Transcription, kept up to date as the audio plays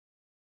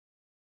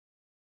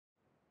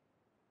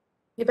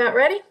You about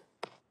ready?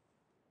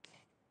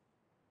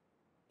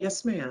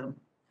 Yes, ma'am.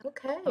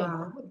 Okay.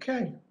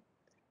 Okay.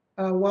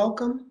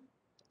 Welcome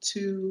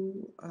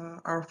to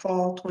our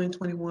Fall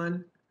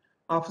 2021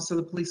 Office of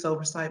the Police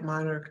Oversight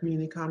Monitor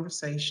Community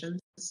Conversations.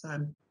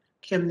 I'm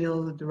Kim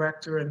Neal, the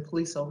Director and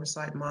Police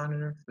Oversight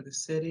Monitor for the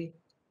city.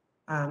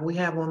 We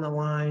have on the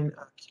line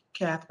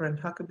Catherine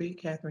Huckabee.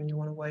 Catherine, you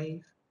want to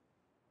wave?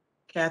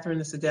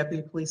 Catherine is the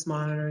Deputy Police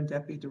Monitor and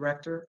Deputy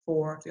Director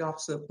for the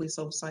Office of the Police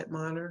Oversight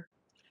Monitor.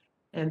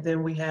 And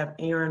then we have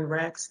Erin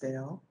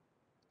Ragsdale.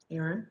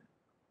 Erin?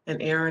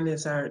 And Erin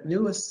is our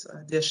newest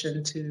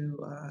addition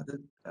to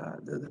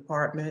the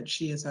department.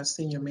 She is our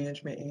senior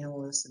management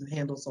analyst and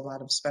handles a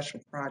lot of special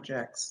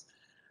projects.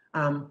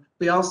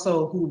 We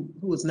also, who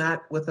is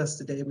not with us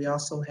today, we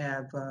also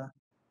have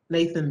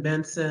Nathan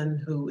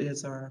Benson, who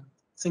is our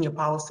senior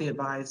policy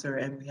advisor,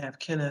 and we have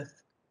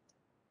Kenneth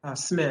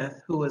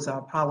Smith, who is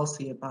our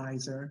policy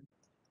advisor.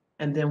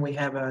 And then we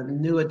have a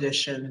new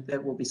addition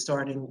that will be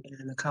starting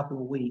in a couple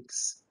of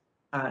weeks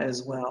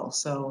as well.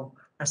 So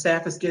our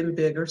staff is getting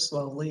bigger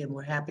slowly, and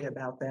we're happy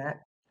about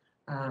that.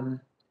 And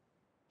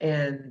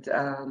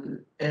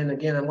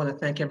again, I want to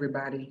thank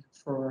everybody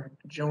for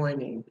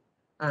joining.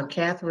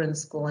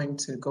 Catherine's going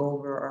to go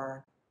over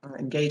our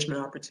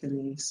engagement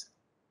opportunities.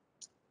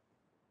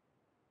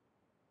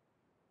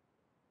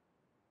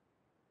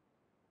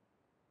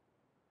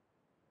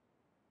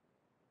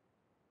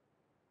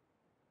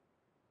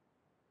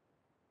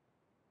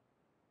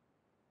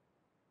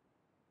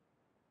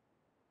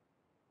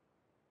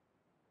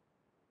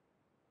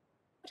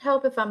 Would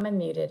help if I'm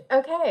unmuted.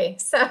 Okay,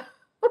 so,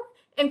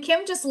 and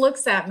Kim just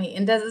looks at me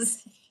and doesn't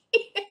see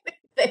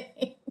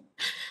anything.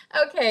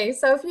 Okay,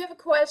 so if you have a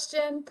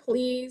question,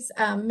 please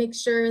make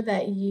sure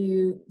that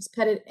you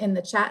put it in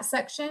the chat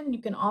section.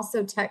 You can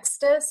also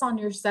text us on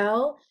your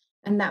cell,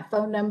 and that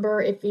phone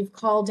number, if you've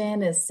called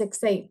in, is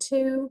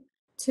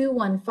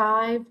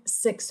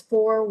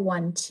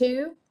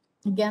 682-215-6412.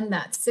 Again,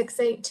 that's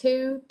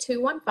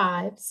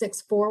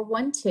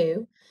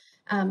 682-215-6412.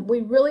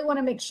 We really want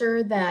to make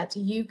sure that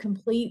you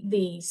complete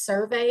the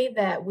survey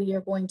that we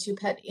are going to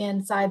put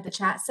inside the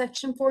chat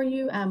section for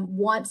you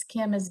once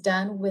Kim is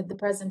done with the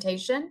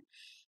presentation.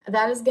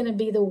 That is going to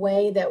be the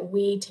way that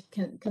we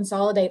can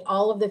consolidate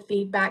all of the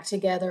feedback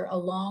together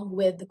along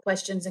with the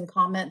questions and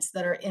comments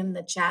that are in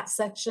the chat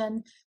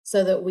section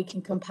so that we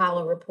can compile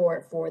a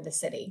report for the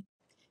city.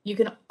 You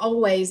can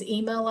always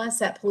email us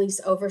at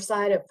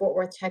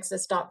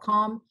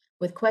policeoversight@fortworthtexas.com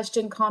with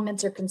question,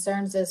 comments, or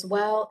concerns as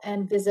well,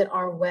 and visit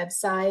our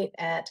website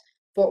at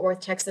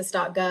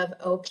fortworthtexas.gov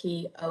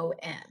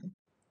OPOM.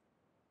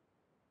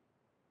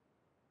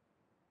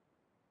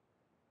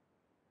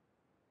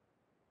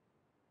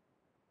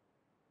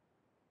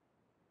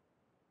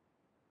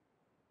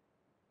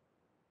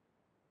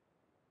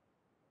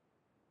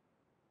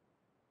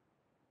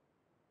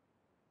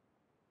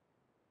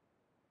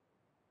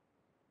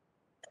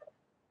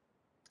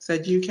 Is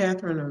that you,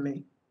 Catherine, or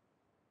me?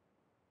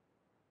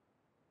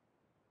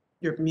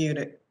 You're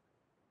muted.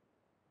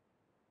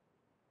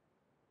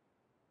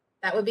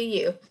 That would be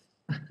you.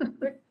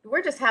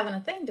 We're just having a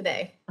thing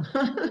today.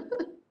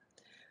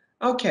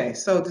 Okay,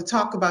 so to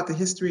talk about the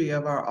history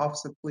of our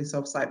Office of Police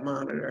Oversight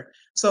Monitor.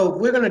 So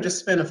we're going to just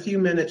spend a few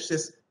minutes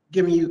just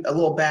giving you a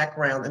little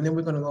background, and then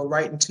we're going to go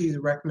right into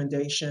the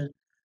recommendation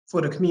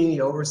for the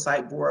Community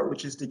Oversight Board,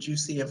 which is the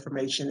juicy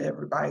information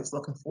everybody's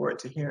looking forward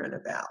to hearing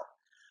about.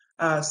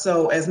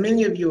 So as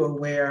many of you are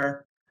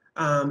aware,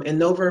 in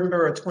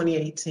November of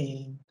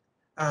 2018,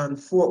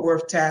 Fort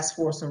Worth Task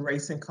Force on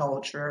Race and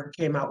Culture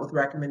came out with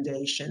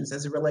recommendations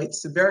as it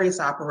relates to various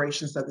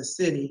operations of the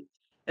city.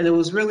 And it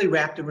was really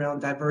wrapped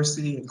around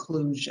diversity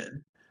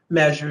inclusion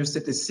measures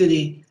that the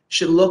city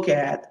should look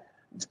at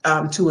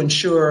to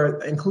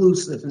ensure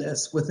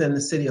inclusiveness within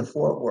the city of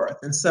Fort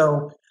Worth. And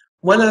so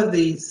one of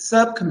the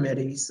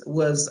subcommittees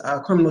was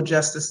a criminal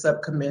justice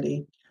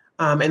subcommittee,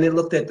 and it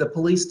looked at the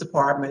police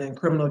department and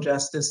criminal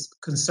justice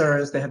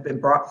concerns that have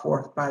been brought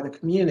forth by the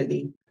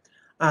community.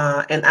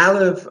 And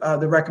out of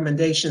the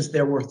recommendations,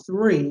 there were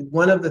three.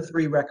 One of the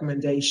three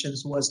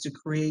recommendations was to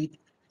create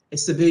a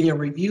civilian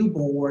review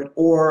board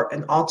or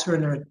an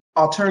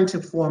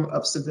alternative form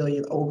of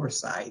civilian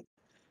oversight.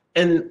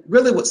 And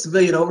really what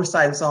civilian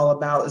oversight is all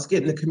about is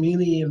getting the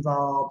community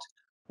involved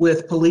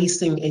with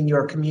policing in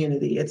your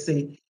community. It's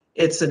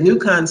a new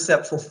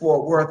concept for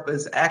Fort Worth, but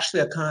it's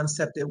actually a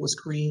concept that was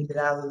created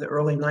out of the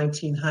early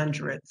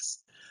 1900s.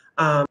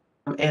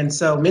 And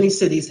so many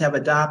cities have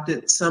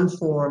adopted some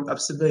form of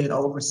civilian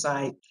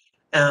oversight,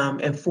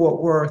 and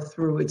Fort Worth,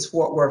 through its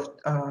Fort Worth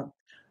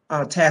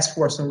Task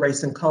Force on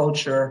Race and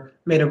Culture,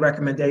 made a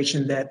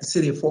recommendation that the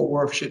city of Fort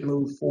Worth should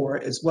move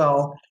forward as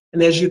well.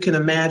 And as you can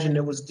imagine,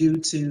 it was due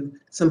to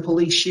some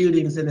police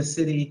shootings in the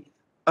city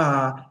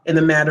in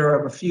a matter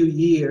of a few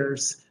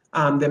years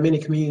that many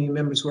community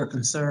members were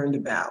concerned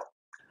about.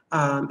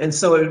 And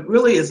so it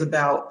really is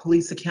about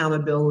police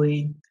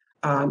accountability,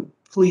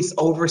 police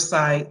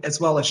oversight, as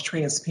well as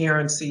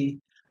transparency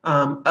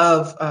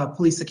of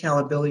police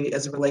accountability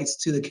as it relates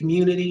to the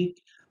community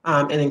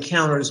and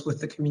encounters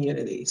with the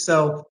community.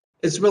 So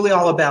it's really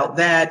all about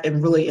that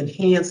and really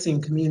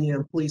enhancing community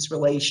and police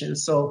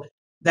relations. So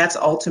that's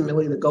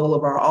ultimately the goal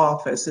of our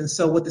office. And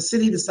so what the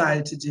city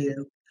decided to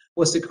do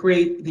was to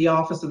create the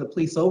Office of the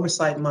Police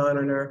Oversight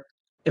Monitor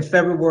in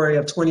February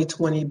of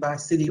 2020 by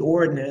city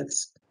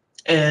ordinance.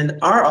 And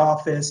our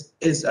office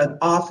is an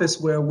office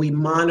where we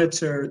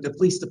monitor the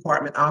police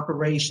department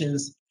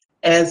operations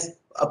as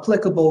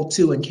applicable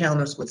to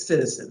encounters with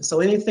citizens. So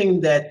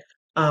anything that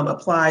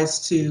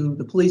applies to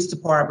the police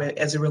department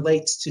as it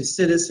relates to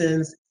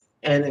citizens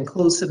and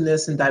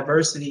inclusiveness and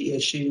diversity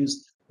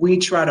issues, we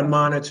try to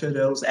monitor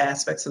those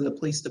aspects of the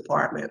police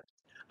department.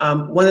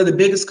 One of the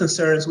biggest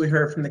concerns we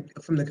heard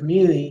from the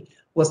community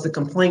was the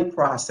complaint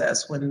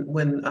process when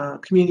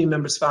community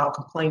members file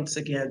complaints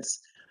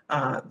against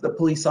the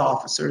police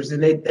officers,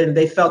 and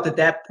they felt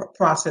that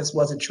process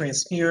wasn't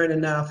transparent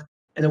enough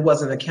and it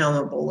wasn't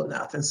accountable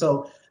enough. And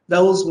so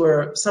those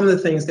were some of the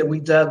things that we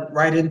dug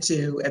right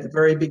into at the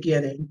very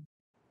beginning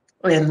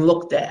and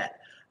looked at.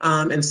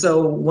 And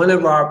so one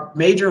of our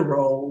major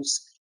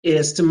roles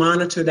is to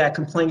monitor that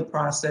complaint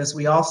process.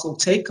 We also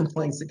take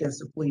complaints against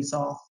the police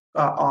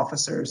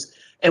officers,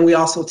 and we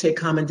also take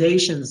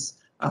commendations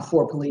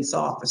for police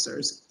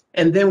officers.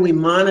 And then we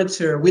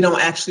monitor, we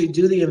don't actually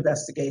do the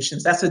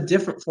investigations. That's a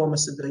different form of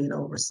civilian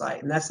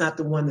oversight, and that's not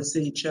the one the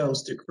city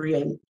chose to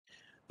create.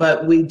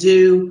 But we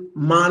do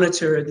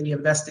monitor the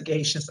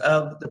investigations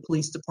of the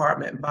police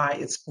department by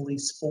its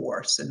police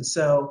force. And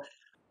so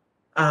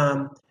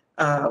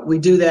we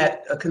do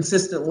that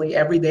consistently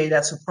every day.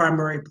 That's a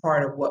primary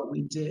part of what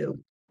we do.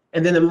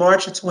 And then in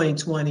March of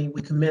 2020,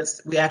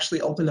 we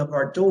actually opened up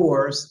our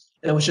doors,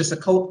 and it was just a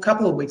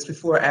couple of weeks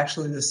before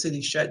actually the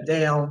city shut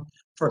down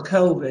for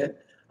COVID.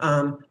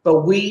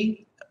 But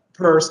we,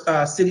 per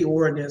city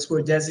ordinance,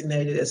 were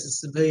designated as a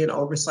civilian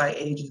oversight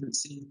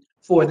agency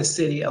for the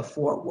city of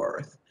Fort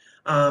Worth.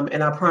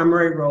 And our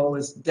primary role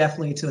is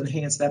definitely to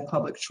enhance that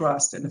public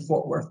trust in the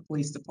Fort Worth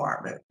Police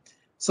Department.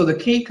 So the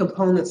key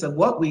components of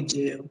what we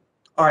do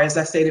are, as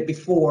I stated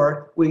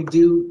before, we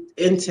do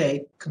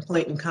intake,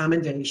 complaint, and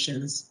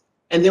commendations,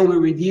 and then we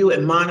review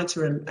and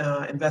monitor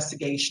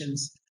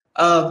investigations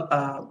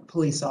of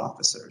police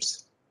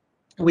officers.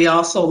 We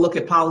also look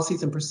at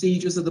policies and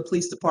procedures of the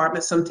police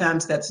department.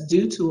 Sometimes that's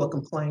due to a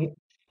complaint,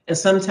 and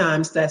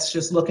sometimes that's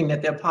just looking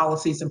at their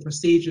policies and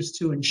procedures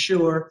to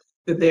ensure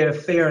that they're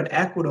fair and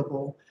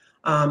equitable,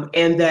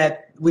 and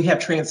that we have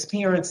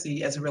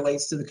transparency as it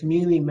relates to the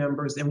community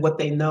members and what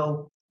they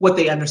know, what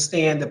they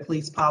understand the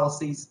police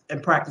policies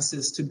and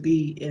practices to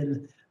be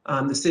in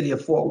the city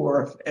of Fort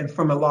Worth and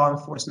from a law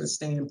enforcement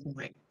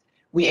standpoint.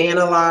 We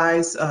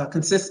analyze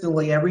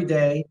consistently every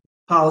day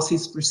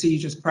policies,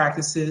 procedures,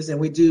 practices, and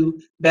we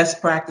do best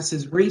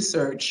practices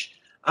research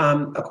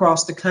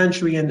across the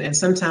country and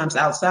sometimes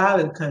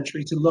outside of the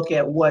country to look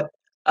at what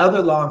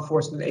other law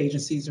enforcement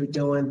agencies are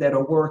doing that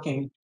are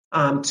working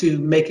to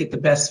make it the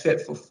best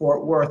fit for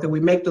Fort Worth. And we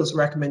make those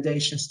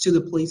recommendations to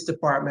the police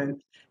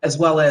department as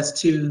well as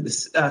to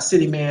the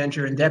city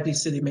manager and deputy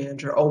city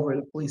manager over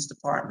the police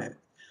department.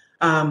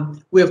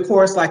 We, of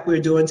course, like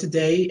we're doing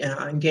today,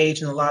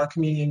 engage in a lot of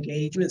community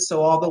engagement.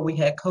 So although we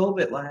had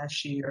COVID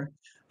last year,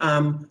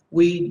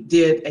 we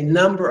did a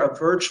number of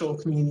virtual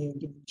community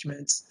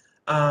engagements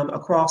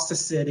across the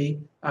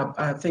city.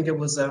 I think it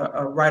was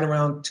right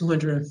around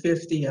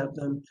 250 of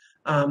them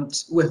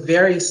with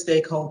various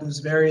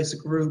stakeholders, various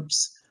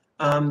groups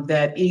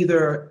that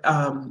either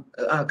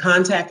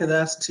contacted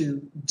us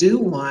to do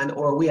one,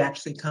 or we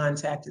actually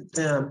contacted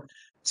them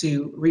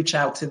to reach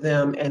out to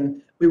them.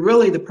 And we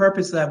really, the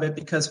purpose of it,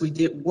 because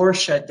were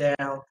shut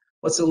down,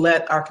 was to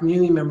let our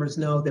community members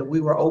know that we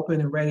were open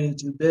and ready to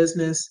do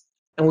business,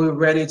 and we were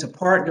ready to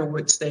partner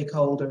with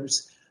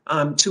stakeholders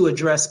to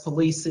address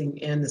policing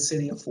in the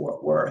city of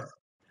Fort Worth.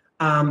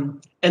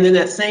 And in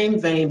that same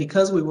vein,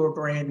 because we were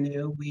brand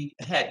new, we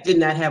did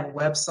not have a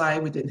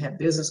website, we didn't have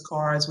business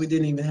cards, we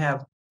didn't even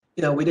have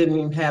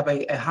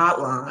a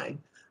hotline.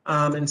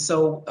 And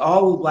so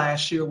all of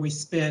last year we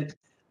spent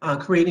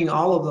creating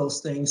all of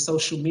those things,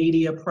 social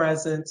media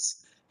presence,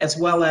 as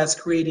well as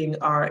creating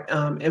our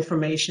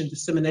information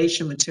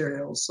dissemination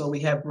materials. So we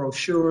have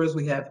brochures,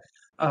 we have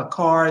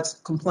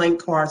cards,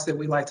 complaint cards that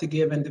we like to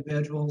give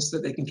individuals so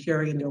they can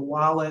carry in their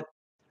wallet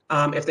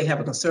if they have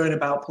a concern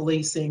about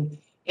policing.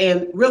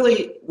 And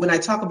really, when I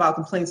talk about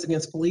complaints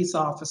against police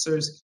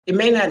officers, it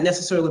may not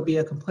necessarily be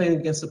a complaint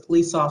against a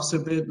police officer,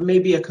 but it may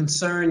be a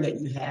concern that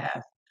you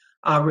have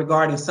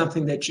regarding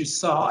something that you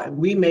saw. And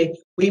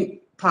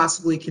we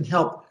possibly can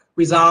help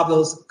resolve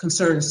those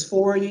concerns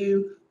for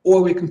you,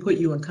 or we can put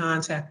you in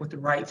contact with the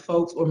right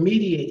folks or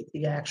mediate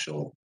the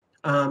actual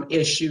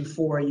issue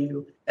for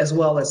you, as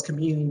well as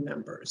community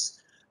members.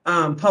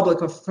 From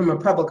a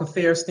public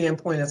affairs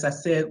standpoint, as I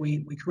said,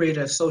 we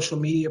created a social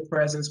media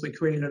presence, we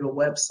created a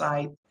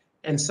website,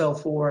 and so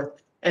forth.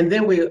 And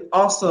then we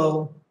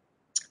also,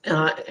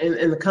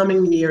 in the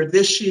coming year,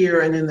 this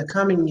year and in the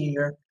coming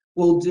year,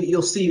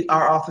 you'll see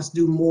our office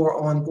do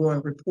more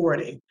ongoing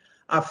reporting.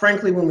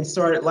 Frankly, when we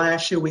started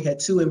last year, we had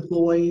 2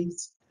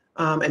 employees.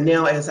 And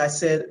now, as I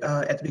said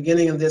at the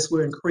beginning of this,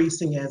 we're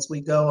increasing as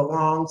we go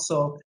along.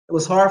 So it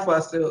was hard for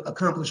us to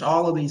accomplish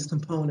all of these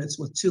components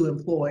with 2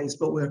 employees,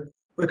 but we're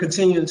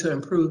continuing to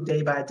improve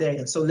day by day.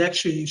 And so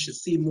next year, you should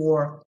see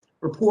more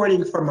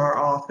reporting from our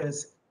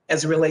office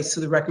as it relates to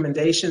the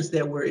recommendations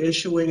that we're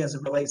issuing, as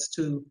it relates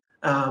to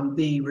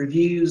the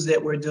reviews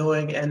that we're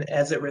doing, and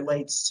as it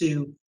relates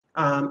to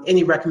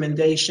any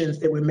recommendations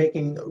that we're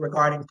making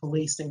regarding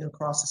policing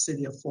across the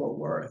city of Fort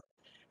Worth.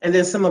 And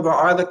then some of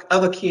our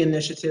other key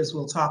initiatives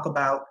we'll talk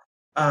about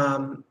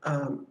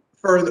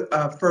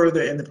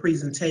further in the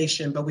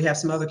presentation, but we have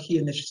some other key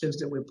initiatives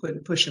that we're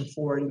pushing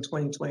forward in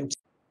 2022.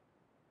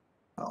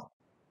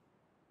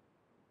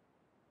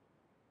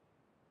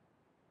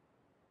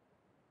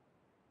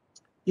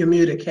 You're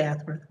muted,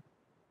 Catherine.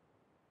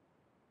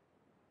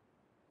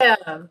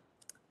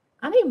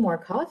 I need more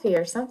coffee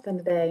or something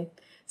today.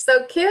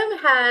 So Kim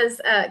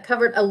has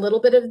covered a little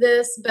bit of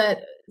this,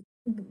 but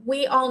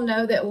we all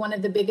know that one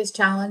of the biggest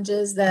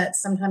challenges that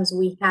sometimes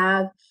we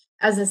have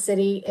as a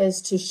city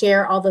is to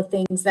share all the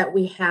things that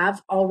we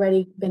have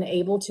already been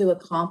able to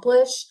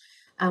accomplish.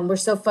 We're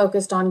so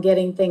focused on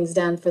getting things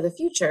done for the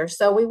future.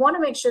 So we want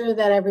to make sure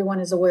that everyone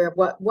is aware of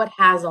what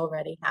has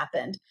already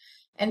happened.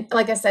 And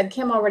like I said,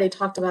 Kim already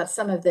talked about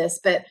some of this,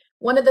 but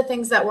one of the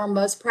things that we're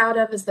most proud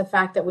of is the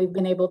fact that we've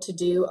been able to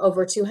do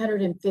over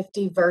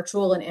 250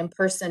 virtual and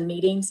in-person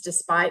meetings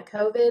despite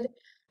COVID.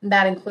 And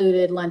that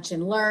included lunch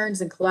and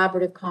learns and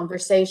collaborative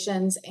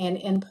conversations and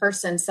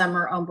in-person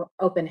summer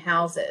open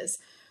houses.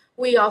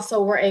 We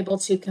also were able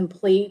to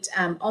complete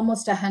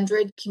almost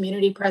 100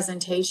 community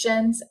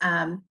presentations,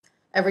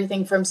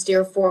 everything from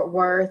Steer Fort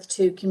Worth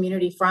to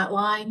Community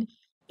Frontline.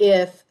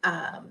 If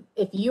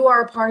you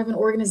are a part of an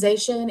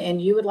organization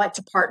and you would like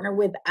to partner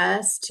with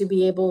us to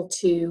be able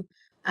to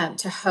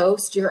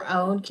host your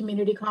own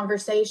community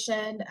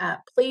conversation,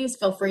 please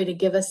feel free to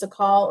give us a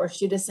call or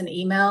shoot us an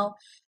email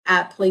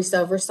at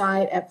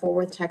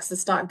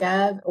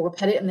policeoversight@fortworthtexas.gov, or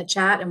put it in the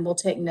chat and we'll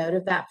take note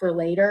of that for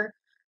later.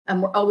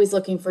 We're always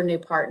looking for new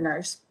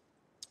partners.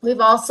 We've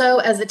also,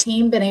 as a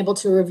team, been able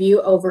to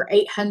review over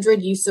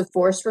 800 use of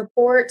force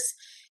reports.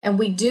 And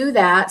we do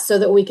that so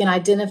that we can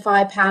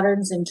identify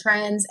patterns and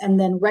trends and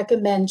then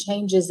recommend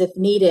changes if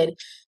needed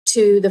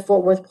to the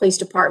Fort Worth Police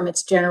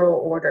Department's general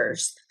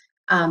orders.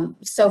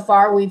 So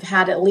far, we've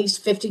had at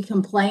least 50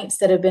 complaints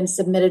that have been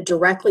submitted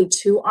directly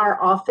to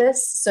our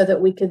office so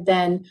that we could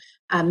then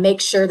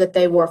make sure that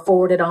they were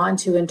forwarded on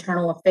to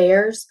internal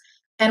affairs.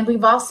 And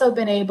we've also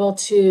been able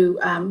to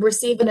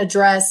receive and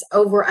address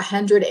over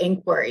 100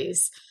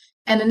 inquiries.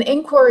 And an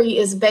inquiry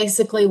is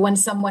basically when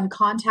someone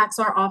contacts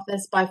our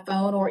office by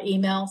phone or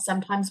email,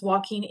 sometimes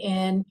walking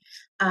in,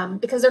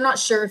 because they're not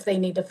sure if they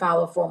need to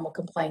file a formal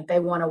complaint. They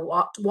want to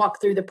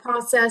walk through the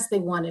process. They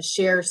want to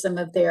share some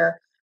of their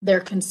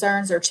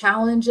concerns or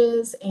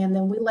challenges. And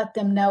then we let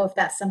them know if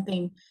that's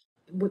something,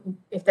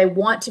 if they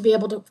want to be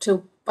able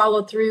to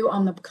follow through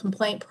on the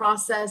complaint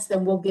process,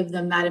 then we'll give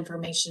them that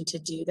information to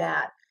do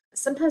that.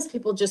 Sometimes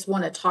people just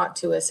want to talk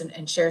to us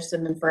and share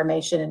some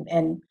information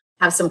and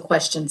have some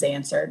questions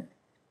answered.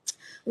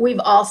 We've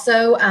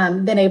also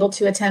been able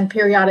to attend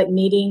periodic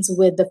meetings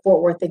with the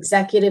Fort Worth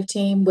executive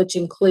team, which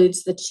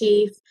includes the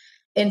chief,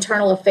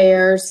 internal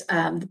affairs,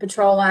 the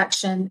patrol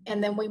action,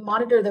 and then we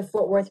monitor the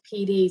Fort Worth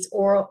PD's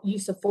oral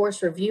use of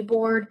force review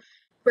board,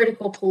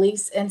 critical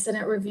police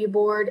incident review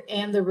board,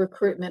 and the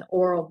recruitment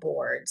oral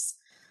boards.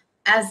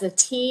 As a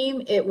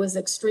team, it was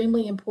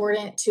extremely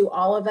important to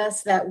all of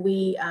us that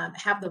we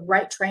have the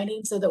right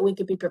training so that we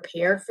could be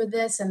prepared for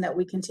this and that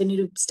we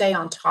continue to stay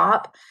on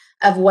top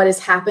of what is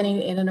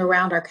happening in and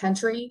around our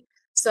country.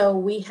 So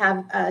we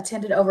have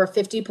attended over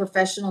 50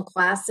 professional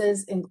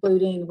classes,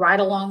 including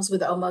ride-alongs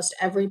with almost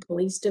every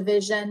police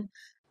division,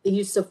 the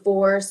use of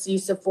force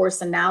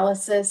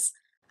analysis.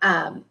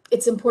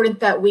 It's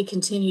important that we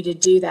continue to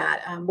do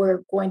that.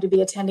 We're going to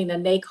be attending a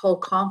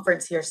NACOL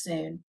conference here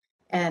soon,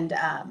 and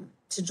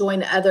to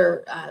join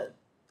other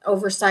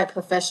oversight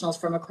professionals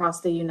from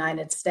across the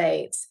United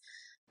States.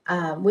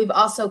 We've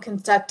also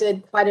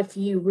conducted quite a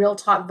few real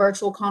talk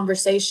virtual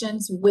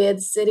conversations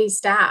with city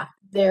staff.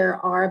 There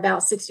are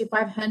about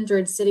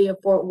 6,500 City of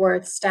Fort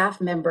Worth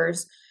staff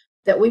members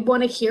that we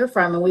want to hear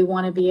from, and we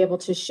want to be able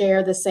to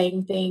share the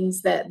same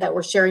things that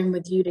we're sharing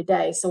with you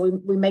today.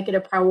 So we make it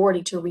a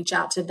priority to reach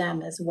out to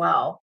them as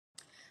well.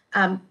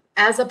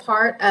 As a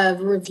part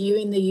of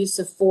reviewing the use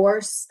of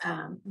force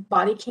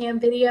body cam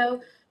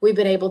video, we've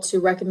been able to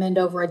recommend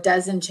over a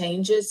dozen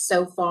changes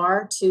so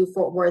far to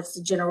Fort Worth's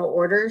general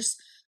orders.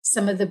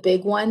 Some of the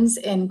big ones,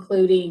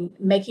 including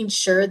making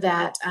sure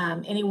that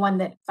anyone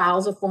that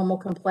files a formal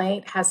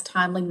complaint has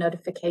timely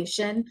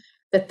notification,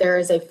 that there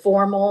is a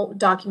formal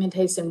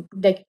documentation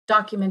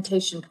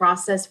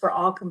process for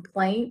all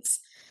complaints.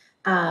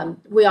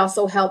 We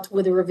also helped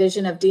with a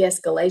revision of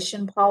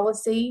de-escalation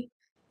policy,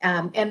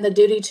 and the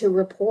duty to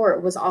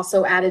report was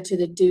also added to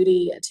the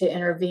duty to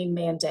intervene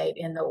mandate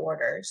in the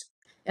orders.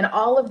 And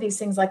all of these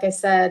things, like I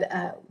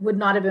said, would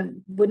not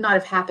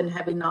have happened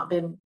had we not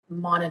been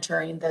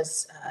monitoring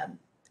this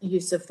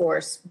use of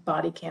force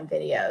body cam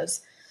videos.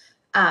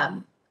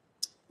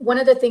 one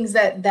of the things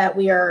that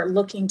we are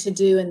looking to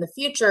do in the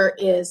future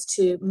is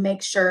to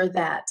make sure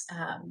that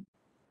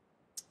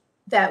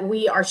that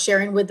we are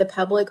sharing with the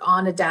public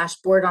on a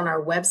dashboard on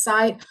our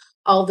website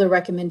all the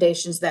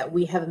recommendations that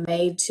we have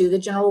made to the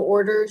general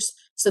orders,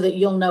 so that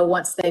you'll know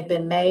once they've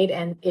been made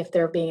and if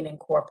they're being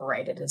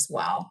incorporated as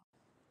well.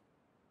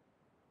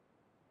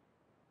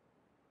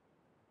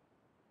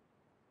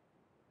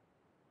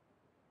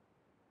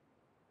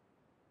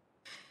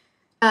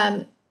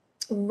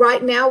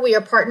 Right now, we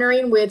are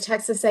partnering with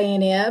Texas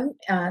A&M.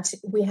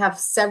 We have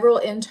several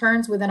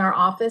interns within our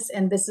office,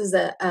 and this is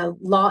a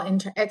law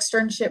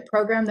externship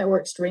program that we're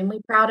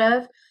extremely proud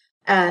of.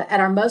 At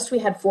our most, we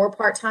had 4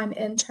 part-time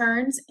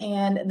interns,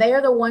 and they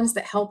are the ones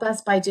that help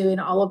us by doing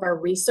all of our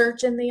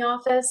research in the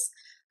office.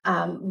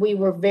 We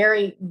were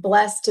very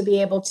blessed to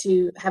be able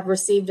to have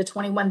received a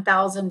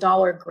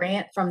 $21,000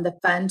 grant from the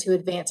Fund to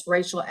Advance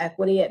Racial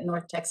Equity at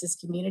North Texas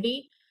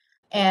Community.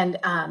 And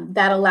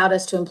that allowed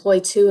us to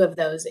employ 2 of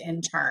those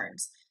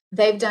interns.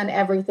 They've done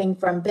everything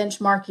from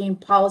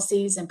benchmarking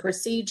policies and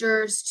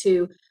procedures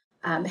to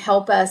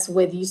help us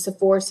with use of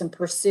force and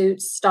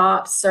pursuits,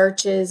 stops,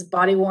 searches,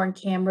 body-worn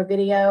camera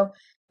video.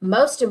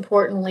 Most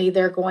importantly,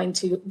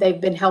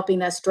 they've been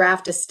helping us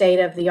draft a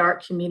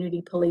state-of-the-art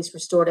community police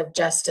restorative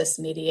justice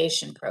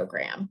mediation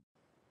program.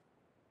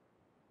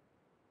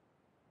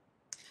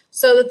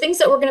 So the things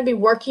that we're going to be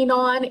working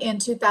on in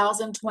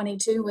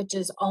 2022, which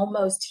is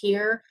almost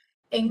here,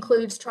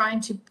 includes trying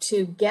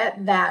to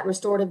get that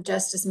restorative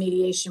justice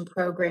mediation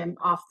program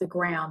off the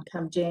ground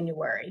come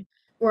January.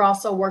 We're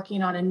also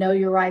working on a Know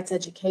Your Rights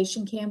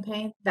education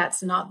campaign.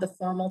 That's not the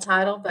formal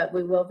title, but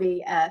we will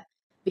be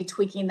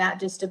tweaking that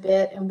just a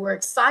bit. And we're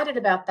excited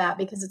about that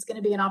because it's going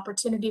to be an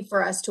opportunity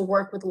for us to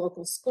work with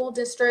local school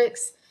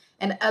districts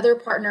and other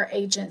partner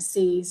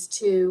agencies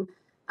to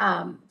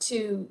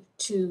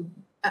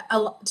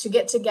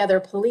get together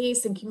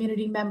police and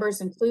community members,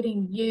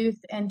 including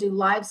youth, and do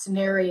live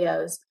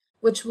scenarios,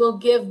 which will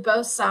give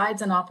both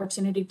sides an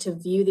opportunity to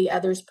view the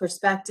other's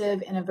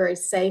perspective in a very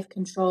safe,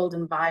 controlled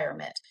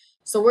environment.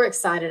 So we're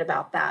excited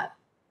about that.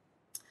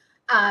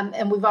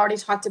 And we've already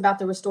talked about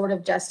the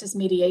restorative justice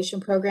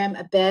mediation program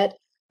a bit.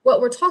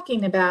 What we're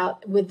talking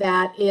about with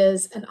that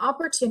is an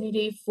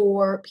opportunity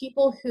for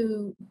people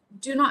who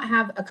do not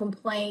have a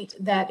complaint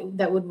that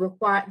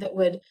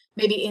would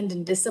maybe end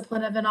in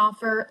discipline of an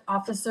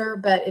officer,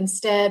 but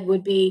instead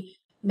would be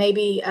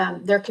maybe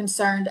they're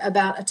concerned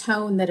about a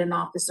tone that an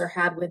officer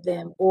had with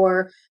them,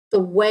 or the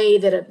way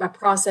that a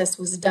process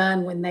was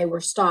done when they were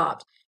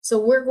stopped. So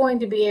we're going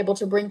to be able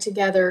to bring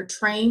together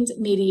trained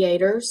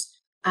mediators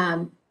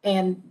and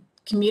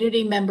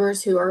community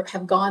members who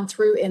have gone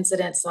through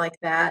incidents like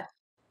that,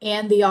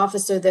 and the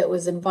officer that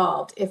was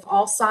involved. If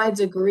all sides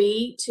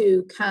agree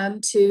to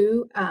come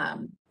to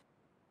an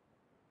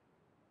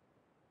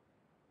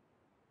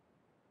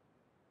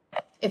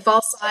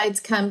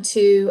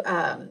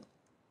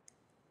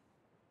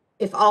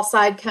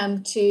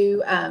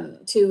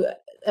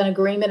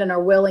agreement and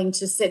are willing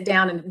to sit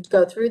down and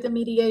go through the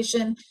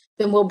mediation,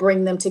 then we'll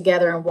bring them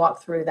together and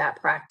walk through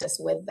that practice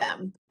with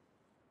them.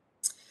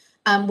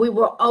 We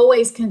will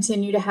always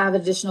continue to have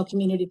additional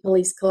community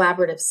police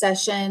collaborative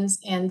sessions,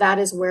 and that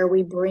is where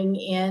we bring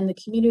in the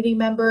community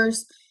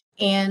members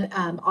and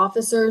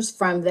officers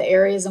from the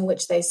areas in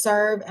which they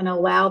serve and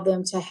allow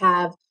them to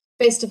have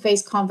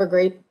face-to-face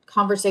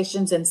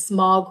conversations in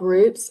small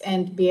groups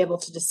and be able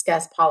to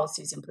discuss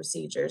policies and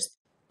procedures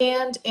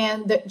and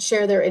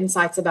share their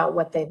insights about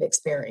what they've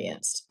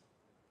experienced.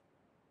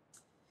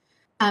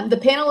 The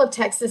panel of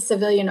Texas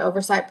civilian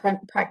oversight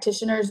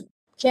practitioners,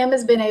 Kim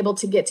has been able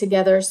to get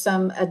together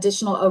some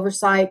additional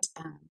oversight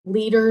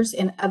leaders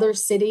in other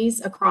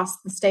cities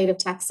across the state of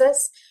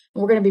Texas.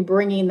 And we're going to be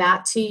bringing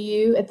that to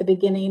you at the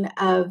beginning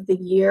of the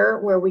year,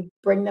 where we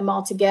bring them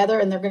all together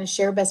and they're going to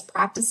share best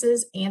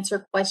practices,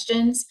 answer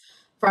questions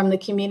from the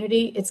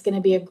community. It's going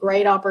to be a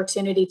great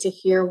opportunity to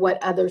hear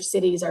what other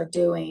cities are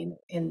doing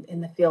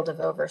in the field of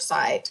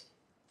oversight.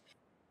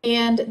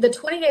 And the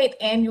 28th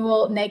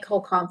annual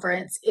NACOL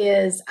conference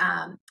is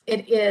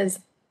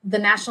the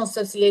National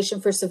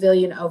Association for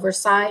Civilian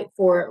Oversight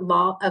for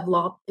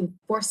Law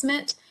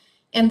Enforcement.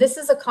 And this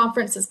is a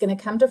conference that's going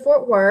to come to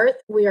Fort Worth.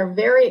 We are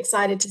very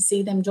excited to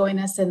see them join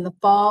us in the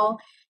fall.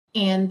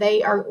 And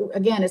they are,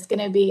 again, it's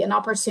going to be an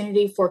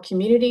opportunity for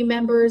community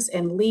members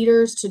and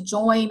leaders to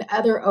join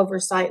other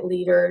oversight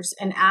leaders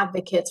and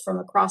advocates from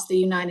across the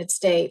United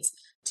States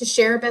to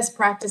share best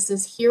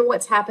practices, hear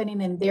what's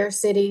happening in their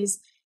cities,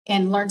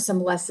 and learn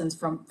some lessons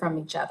from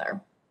each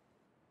other.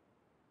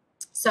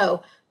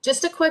 So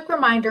just a quick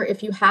reminder,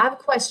 if you have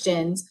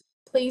questions,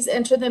 please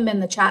enter them in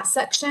the chat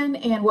section.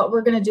 And what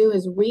we're going to do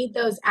is read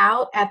those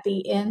out at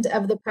the end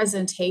of the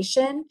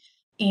presentation.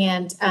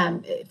 And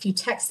if you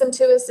text them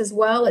to us as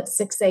well, it's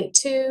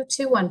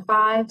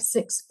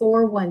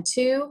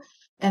 682-215-6412.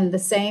 And the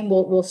same,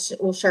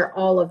 we'll share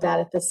all of that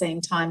at the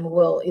same time.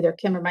 Either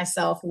Kim or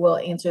myself will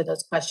answer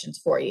those questions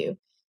for you.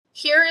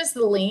 Here is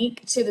the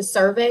link to the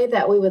survey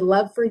that we would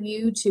love for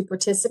you to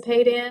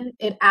participate in.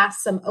 It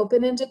asks some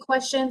open-ended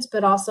questions,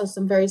 but also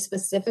some very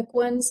specific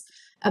ones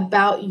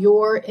about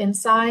your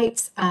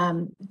insights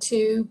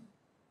to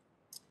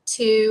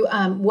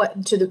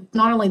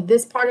not only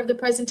this part of the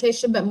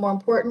presentation, but more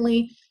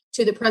importantly,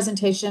 to the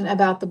presentation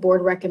about the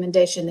board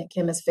recommendation that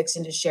Kim is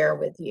fixing to share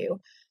with you.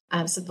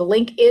 So the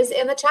link is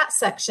in the chat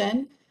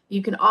section.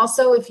 You can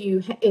also, if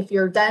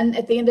you're done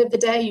at the end of the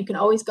day, you can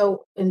always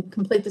go and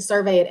complete the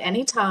survey at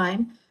any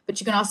time, but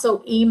you can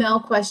also email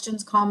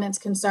questions, comments,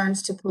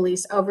 concerns to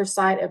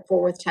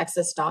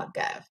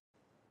policeoversight@fortworthtexas.gov.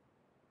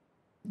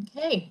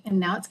 Okay, and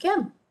now it's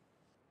Kim.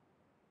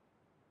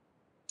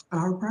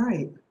 All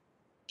right.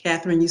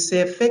 Catherine, you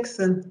said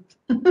fixing.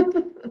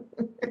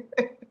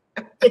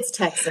 It's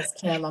Texas,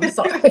 Kim, I'm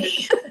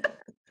sorry.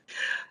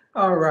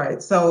 All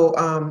right, so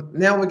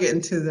now we're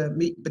getting to the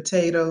meat and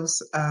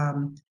potatoes.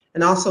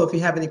 And also, if you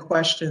have any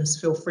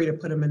questions, feel free to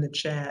put them in the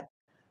chat.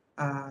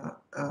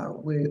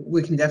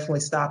 We can definitely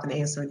stop and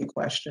answer any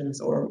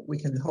questions, or we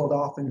can hold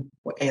off and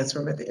answer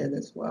them at the end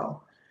as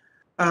well.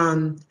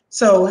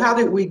 So how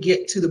did we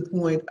get to the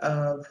point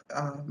of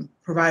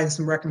providing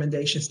some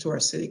recommendations to our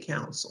city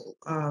council?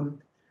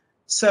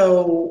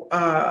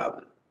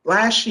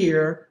 Last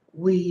year,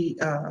 we,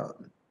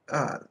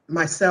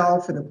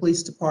 myself and the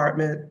police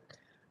department,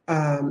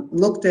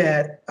 looked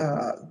at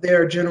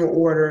their General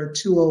Order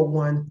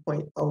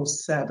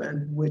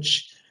 201.07,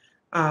 which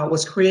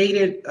was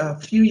created a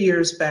few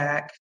years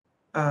back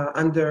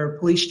under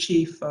Police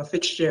Chief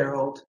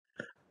Fitzgerald,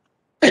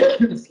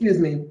 excuse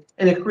me,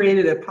 and it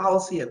created a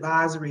policy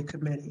advisory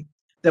committee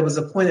that was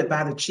appointed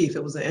by the chief.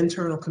 It was an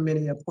internal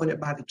committee appointed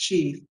by the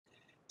chief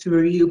to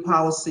review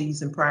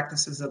policies and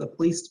practices of the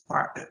police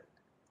department.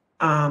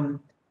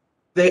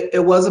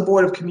 It was a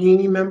board of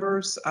community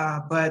members,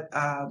 but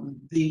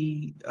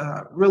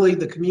really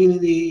the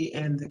community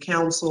and the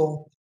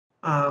council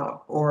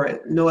or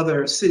no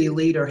other city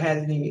leader had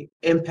any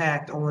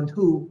impact on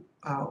who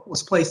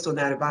was placed on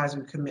that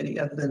advisory committee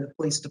other than the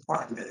police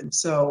department. And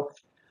so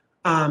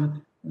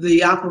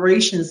the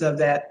operations of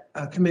that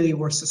committee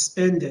were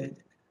suspended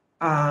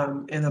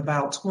in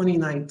about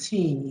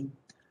 2019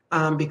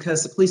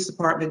 because the police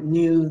department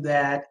knew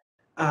that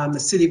the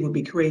city would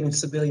be creating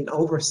civilian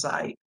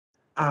oversight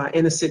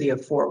in the city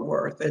of Fort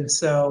Worth. And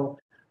so,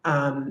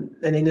 and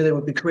they knew they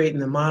would be creating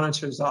the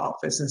monitor's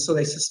office. And so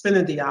they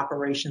suspended the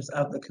operations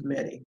of the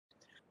committee.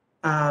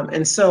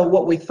 And so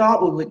what we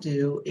thought we would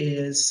do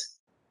is,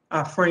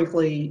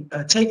 frankly,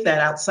 take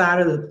that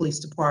outside of the police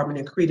department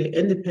and create an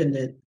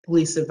independent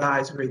police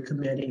advisory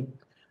committee,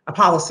 a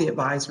policy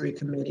advisory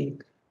committee,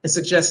 and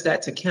suggest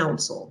that to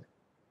council.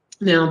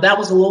 Now, that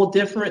was a little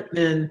different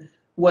than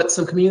what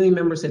some community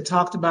members had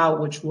talked about,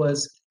 which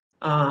was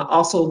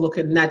also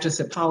looking not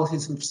just at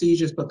policies and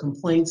procedures, but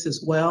complaints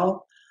as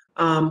well.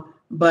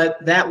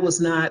 But that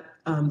was not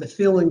the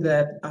feeling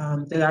that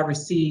I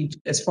received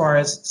as far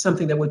as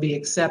something that would be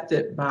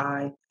accepted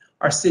by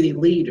our city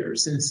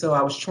leaders. And so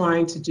I was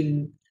trying to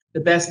do the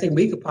best thing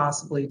we could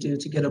possibly do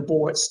to get a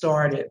board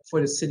started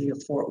for the city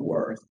of Fort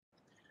Worth.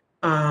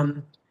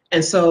 And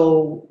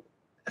so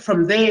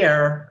from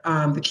there,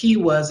 the key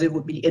was it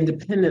would be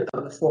independent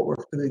of the Fort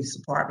Worth Police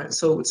Department.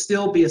 So it would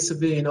still be a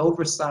civilian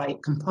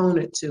oversight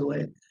component to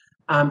it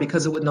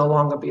because it would no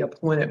longer be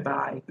appointed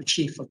by the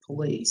chief of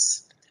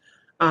police.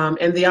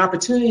 And the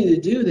opportunity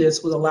to do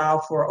this would allow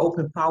for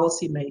open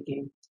policy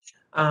making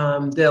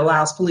that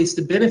allows police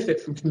to benefit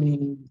from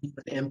community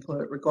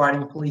input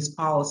regarding police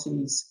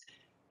policies.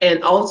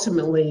 And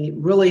ultimately,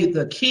 really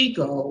the key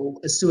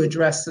goal is to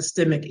address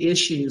systemic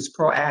issues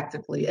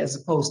proactively as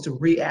opposed to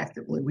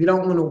reactively. We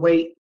don't want to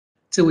wait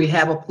till we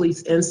have a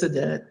police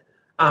incident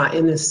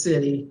in this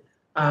city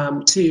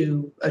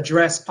to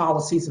address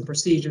policies and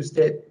procedures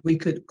that we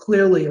could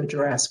clearly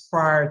address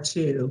prior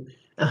to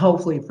and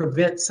hopefully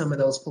prevent some of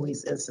those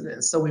police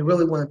incidents. So we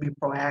really want to be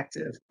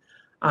proactive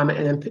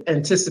and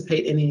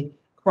anticipate any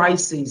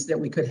crises that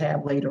we could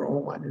have later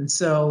on. And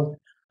so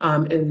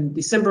in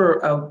December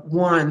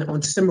 1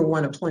 of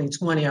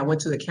 2020, I went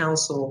to the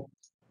council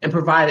and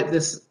provided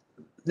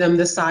them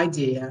this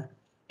idea.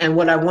 And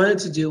what I wanted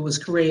to do was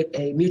create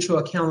a mutual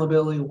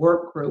accountability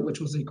work group, which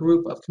was a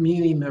group of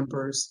community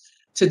members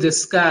to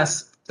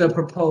discuss the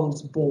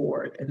proposed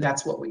board. And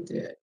that's what we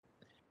did.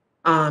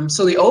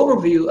 So the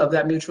overview of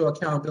that mutual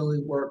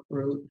accountability work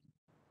group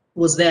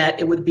was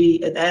that it would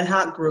be an ad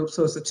hoc group.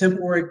 So it's a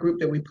temporary group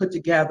that we put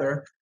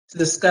together to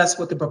discuss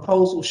what the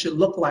proposal should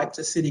look like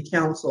to City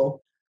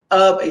Council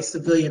of a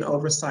civilian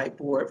oversight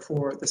board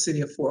for the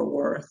city of Fort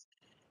Worth.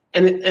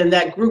 And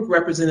that group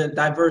represented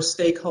diverse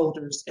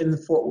stakeholders in the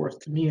Fort Worth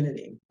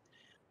community.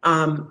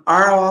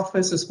 Our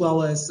office, as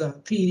well as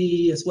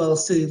PD, as well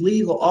as City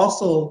Legal,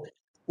 also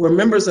were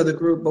members of the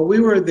group, but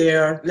we were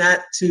there not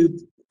to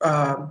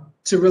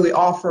really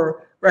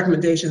offer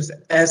recommendations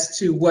as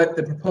to what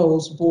the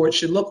proposed board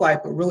should look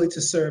like, but really to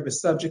serve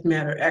as subject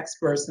matter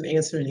experts and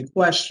answer any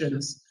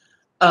questions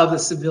of the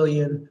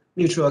civilian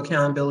mutual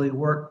accountability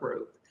work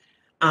group.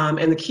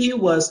 And the key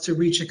was to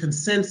reach a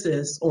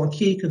consensus on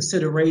key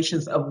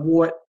considerations of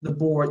what the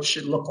board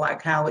should look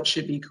like, how it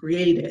should be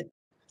created.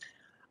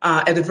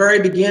 At the very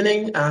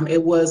beginning,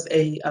 it was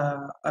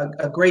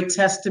a great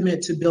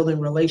testament to building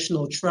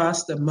relational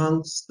trust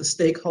amongst the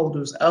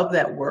stakeholders of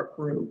that work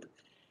group.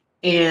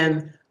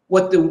 And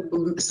what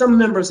some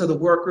members of the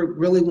work group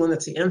really wanted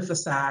to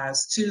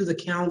emphasize to the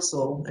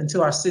council and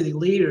to our city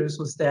leaders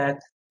was that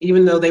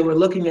even though they were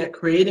looking at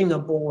creating a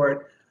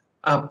board,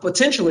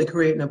 potentially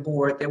creating a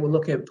board that would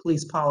look at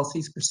police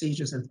policies,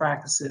 procedures, and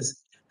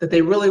practices, that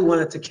they really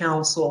wanted the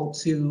council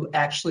to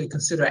actually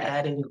consider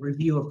adding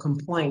review of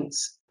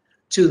complaints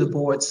to the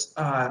board's,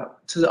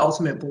 to the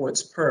ultimate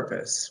board's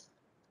purpose.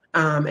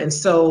 And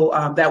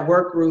so that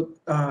work group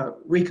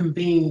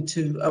reconvened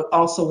to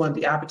also wanted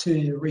the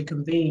opportunity to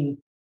reconvene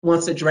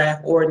once a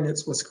draft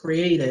ordinance was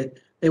created.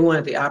 They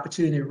wanted the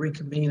opportunity to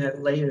reconvene at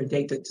a later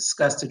date to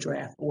discuss the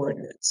draft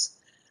ordinance.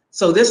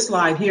 So this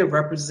slide here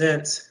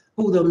represents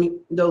who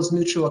those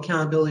mutual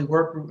accountability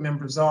work group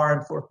members are.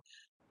 And for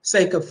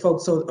sake of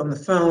folks on the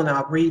phone,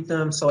 I'll read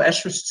them. So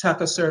Esther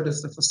Tucker served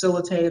as the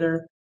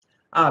facilitator.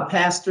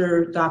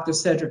 Pastor Dr.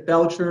 Cedric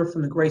Belcher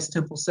from the Grace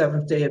Temple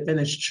Seventh-day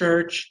Adventist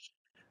Church.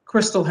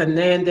 Crystal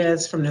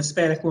Hernandez from the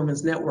Hispanic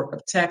Women's Network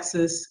of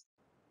Texas.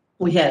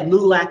 We had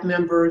LULAC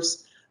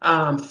members,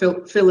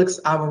 Felix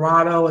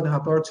Alvarado and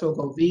Alberto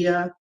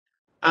Govia.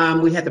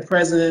 We had the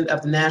president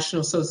of the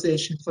National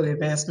Association for the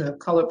Advancement of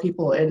Colored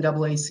People,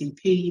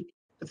 NAACP,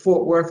 the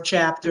Fort Worth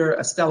chapter,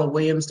 Estella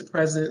Williams, the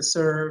president,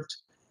 served.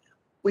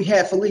 We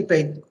had Felipe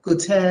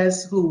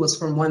Gutez, who was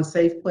from One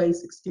Safe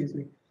Place, excuse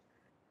me.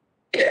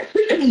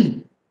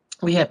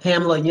 We had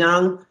Pamela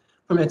Young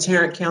from the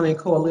Tarrant County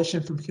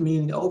Coalition for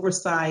Community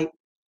Oversight.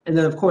 And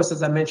then, of course,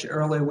 as I mentioned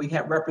earlier, we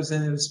had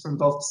representatives from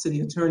both the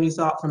city attorney's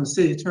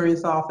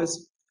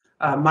office,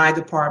 my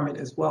department,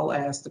 as well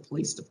as the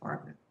police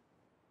department.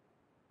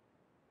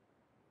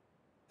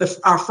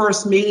 Our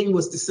first meeting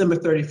was December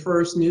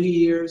 31st, New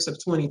Year's of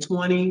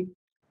 2020.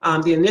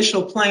 The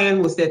initial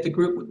plan was that the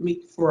group would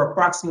meet for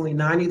approximately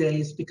 90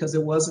 days because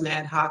it was an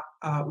ad hoc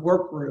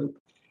work group,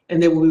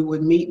 and that we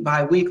would meet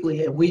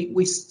bi-weekly. And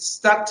we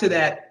stuck to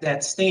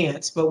that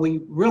stance, but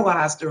we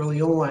realized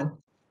early on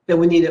that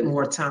we needed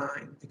more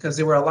time because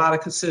there were a lot of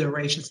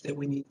considerations that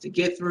we needed to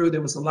get through.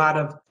 There was a lot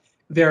of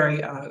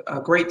very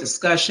great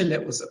discussion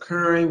that was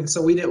occurring. And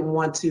so we didn't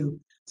want to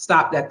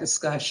stop that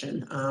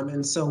discussion.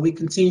 And so we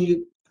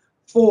continued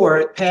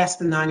forward past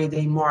the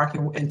 90-day mark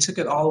and took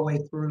it all the way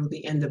through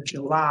the end of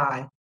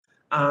July,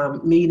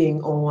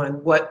 meeting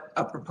on what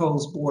a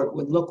proposed board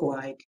would look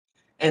like.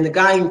 And the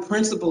guiding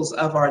principles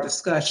of our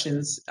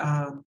discussions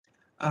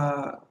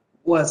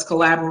was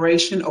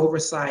collaboration,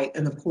 oversight,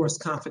 and of course,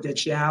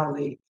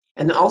 confidentiality.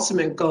 And the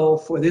ultimate goal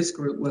for this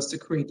group was to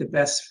create the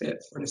best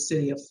fit for the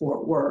city of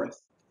Fort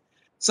Worth.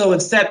 So in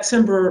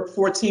September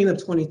 14 of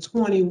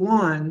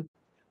 2021,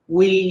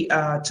 we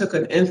took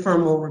an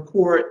informal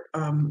report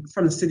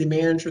from the city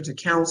manager to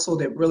council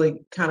that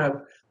really kind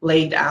of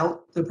laid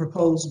out the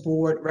proposed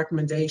board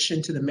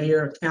recommendation to the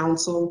mayor and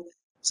council.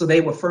 So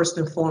they were first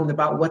informed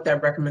about what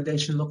that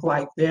recommendation looked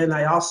like. Then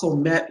I also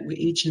met with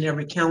each and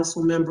every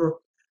council member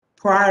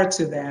prior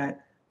to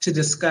that to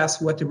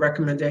discuss what the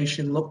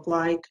recommendation looked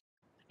like.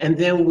 And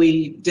then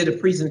we did a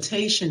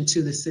presentation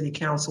to the city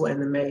council and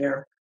the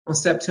mayor on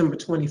September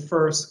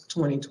 21st,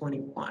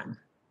 2021.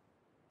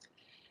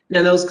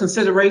 Now, those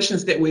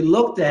considerations that we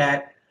looked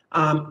at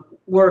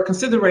were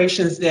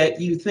considerations that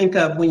you think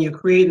of when you're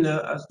creating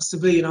a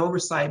civilian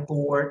oversight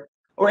board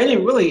or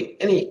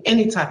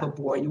any type of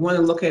board. You want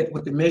to look at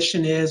what the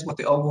mission is, what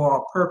the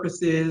overall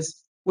purpose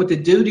is, what the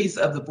duties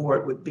of the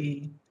board would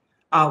be,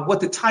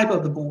 what the type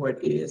of the board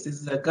is.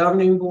 Is it a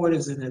governing board?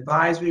 Is it an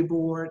advisory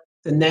board?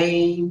 The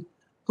name,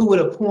 who would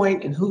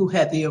appoint and who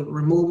had the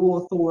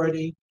removal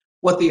authority,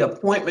 what the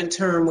appointment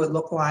term would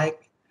look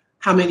like,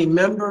 how many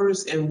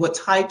members and what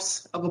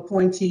types of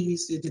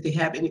appointees, did they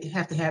have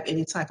to have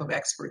any type of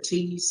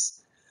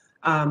expertise?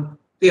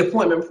 The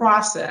appointment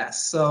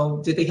process, so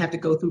did they have to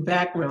go through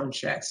background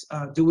checks?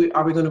 Are we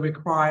going to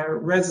require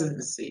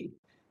residency,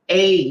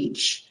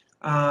 age,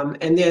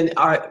 and then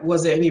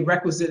was there any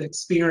requisite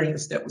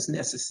experience that was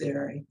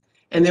necessary?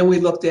 And then we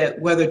looked at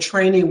whether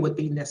training would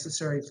be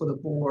necessary for the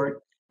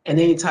board and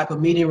any type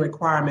of meeting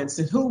requirements,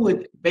 and who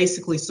would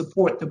basically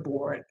support the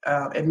board,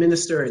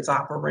 administer its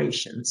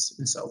operations,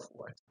 and so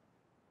forth.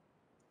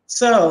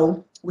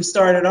 So we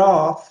started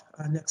off,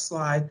 next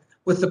slide,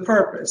 with the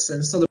purpose.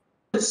 And so the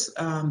purpose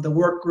the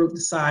work group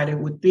decided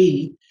would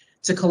be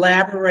to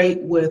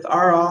collaborate with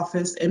our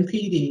office and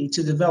PD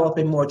to develop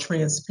a more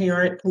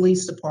transparent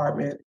police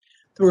department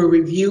through a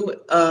review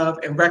of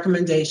and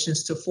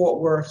recommendations to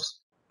Fort Worth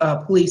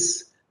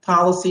police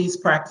policies,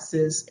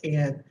 practices,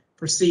 and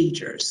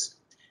procedures.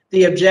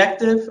 The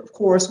objective, of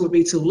course, would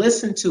be to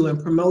listen to and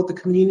promote the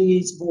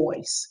community's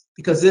voice,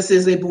 because this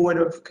is a board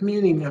of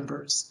community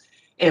members,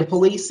 and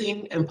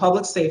policing and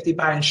public safety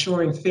by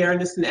ensuring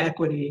fairness and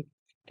equity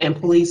and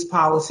police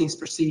policies,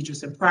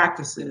 procedures, and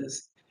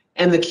practices.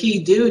 And the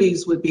key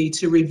duties would be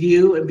to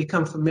review and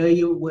become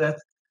familiar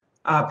with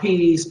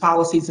PD's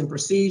policies and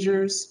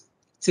procedures,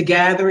 to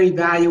gather,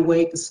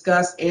 evaluate,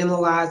 discuss,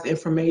 analyze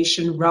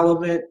information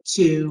relevant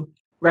to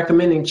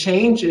recommending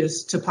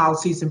changes to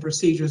policies and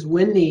procedures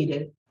when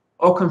needed,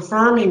 or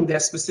confirming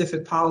that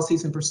specific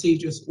policies and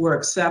procedures were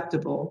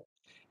acceptable,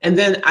 and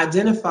then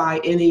identify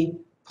any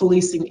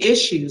policing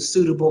issues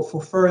suitable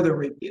for further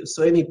review.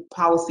 So any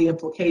policy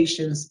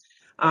implications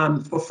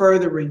for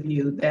further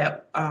review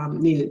that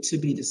needed to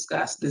be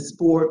discussed. This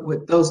board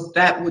would,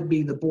 that would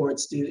be the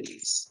board's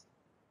duties.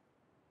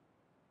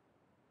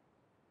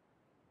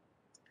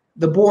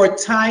 The board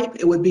type,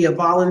 it would be a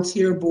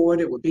volunteer board,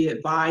 it would be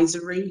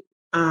advisory.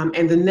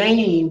 And the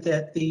name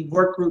that the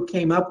work group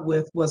came up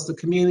with was the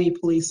Community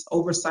Police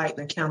Oversight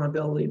and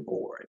Accountability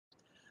Board.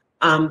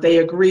 They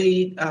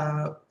agreed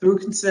through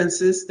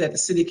consensus that the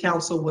City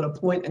Council would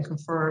appoint and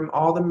confirm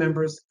all the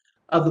members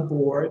of the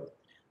board,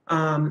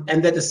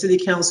 and that the City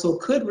Council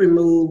could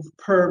remove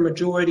per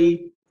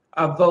majority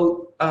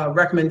vote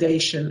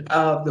recommendation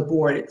of the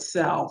board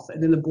itself.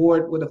 And then the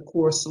board would, of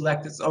course,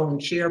 select its own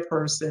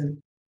chairperson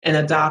and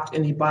adopt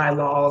any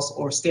bylaws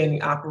or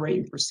standing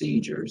operating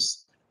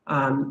procedures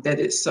that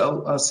it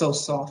so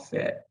saw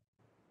fit.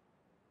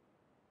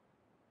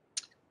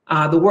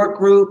 The work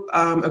group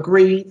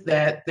agreed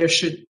that it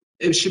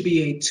should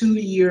be a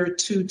 2-year,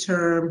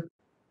 2-term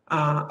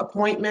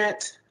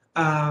appointment.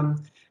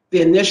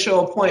 The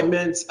initial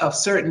appointments of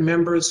certain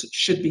members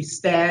should be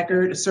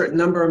staggered. A certain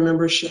number of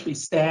members should be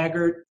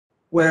staggered,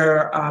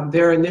 where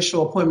their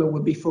initial appointment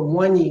would be for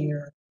 1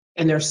 year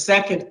and their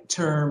second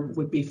term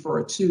would be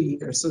for 2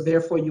 years. So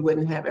therefore, you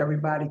wouldn't have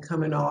everybody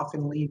coming off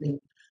and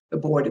leaving the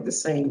board at the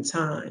same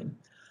time.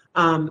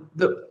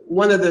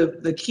 One of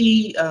the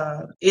key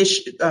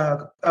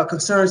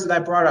concerns that I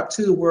brought up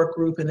to the work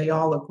group, and they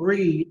all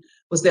agreed,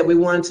 was that we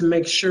wanted to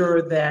make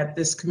sure that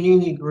this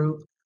community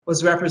group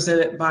was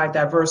represented by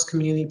diverse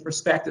community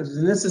perspectives.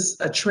 And this is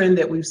a trend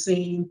that we've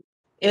seen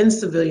in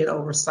civilian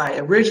oversight.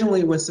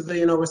 Originally, when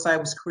civilian oversight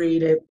was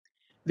created,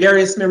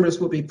 various members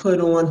would be put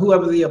on,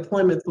 whoever the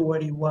appointment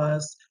authority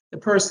was. The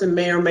person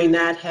may or may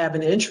not have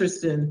an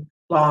interest in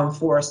law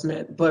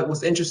enforcement, but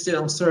was interested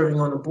in serving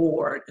on a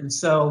board. And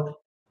so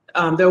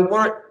there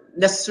weren't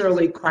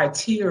necessarily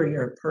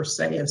criteria per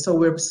se. And so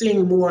we're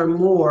seeing more and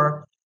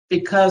more,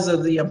 because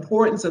of the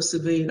importance of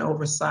civilian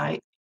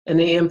oversight and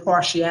the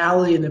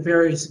impartiality and the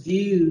various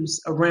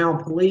views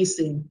around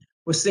policing,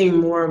 we're seeing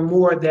more and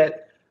more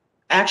that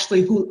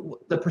actually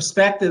the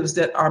perspectives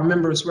that our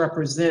members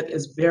represent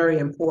is very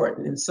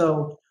important. And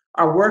so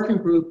our working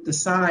group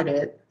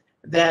decided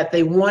that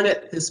they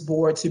wanted this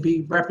board to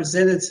be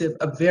representative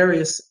of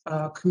various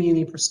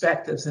community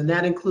perspectives, and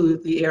that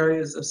included the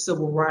areas of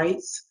civil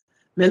rights,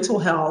 mental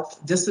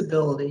health,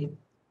 disability,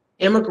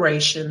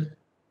 immigration,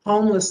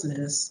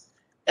 homelessness,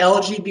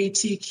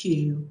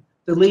 LGBTQ,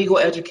 the legal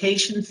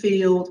education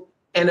field,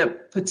 and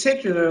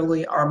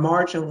particularly our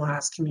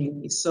marginalized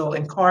communities. So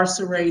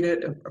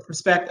incarcerated,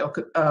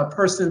 a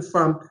person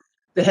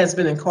that has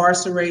been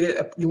incarcerated,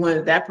 you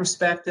wanted that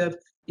perspective.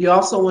 You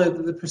also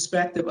wanted the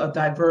perspective of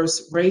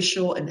diverse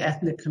racial and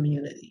ethnic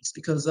communities,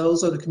 because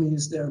those are the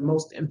communities that are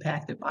most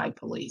impacted by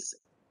policing.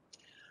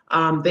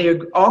 They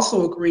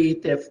also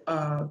agreed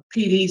that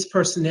PD's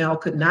personnel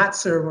could not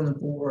serve on the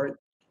board,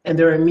 and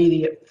their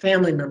immediate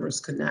family members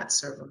could not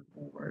serve on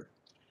the board.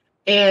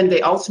 And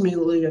they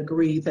ultimately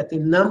agreed that the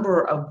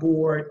number of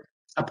board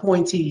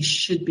appointees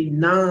should be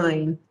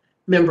 9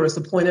 members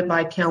appointed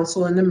by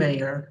council and the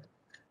mayor,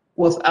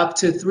 with up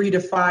to 3 to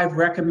 5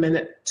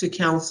 recommended to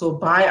council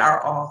by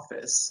our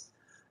office.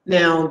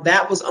 Now,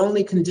 that was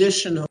only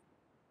conditional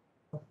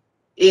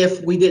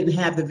if we didn't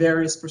have the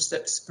various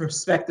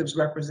perspectives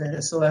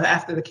represented. So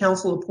after the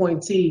council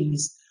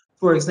appointees,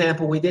 for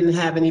example, we didn't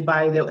have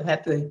anybody that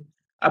had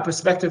a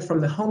perspective from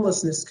the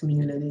homelessness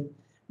community,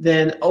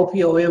 then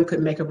OPOM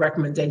could make a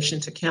recommendation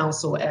to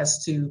council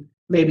as to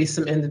maybe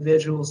some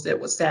individuals that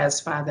would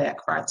satisfy that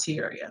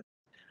criteria.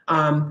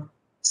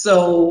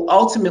 So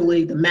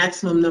ultimately, the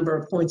maximum number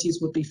of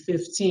appointees would be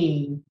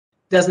 15.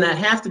 Does not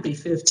have to be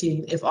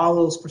 15 if all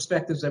those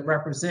perspectives are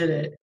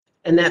represented.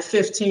 And that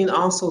 15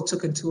 also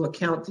took into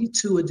account the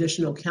 2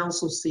 additional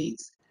council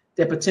seats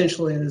that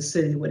potentially the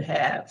city would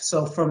have.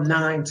 So from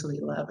 9 to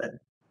 11.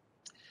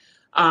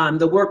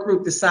 The work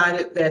group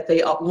decided that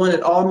they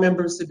wanted all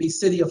members to be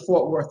City of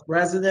Fort Worth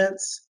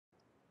residents,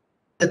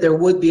 that there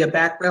would be a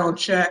background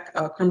check,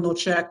 a criminal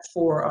check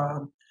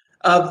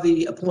of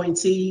the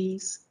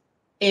appointees.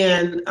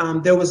 And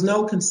there was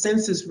no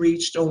consensus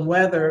reached on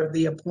whether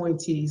the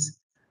appointees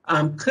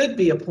could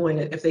be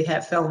appointed if they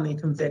had felony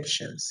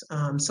convictions.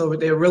 So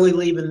they're really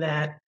leaving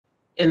that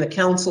in the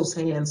council's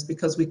hands,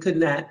 because we could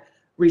not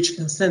reach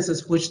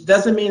consensus, which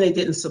doesn't mean they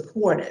didn't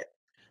support it.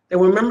 There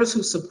were members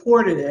who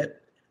supported it.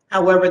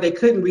 However, they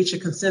couldn't reach a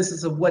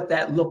consensus of what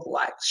that looked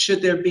like.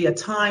 Should there be a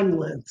time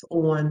length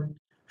on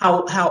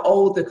how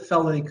old the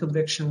felony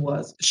conviction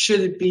was?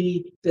 Should it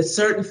be that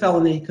certain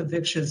felony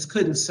convictions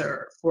couldn't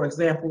serve? For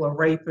example, a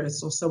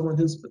rapist or someone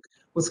who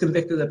was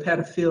convicted of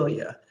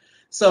pedophilia.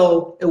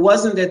 So it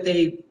wasn't that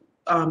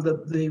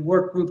the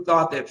work group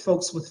thought that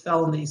folks with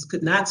felonies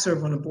could not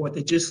serve on the board.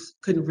 They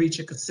just couldn't reach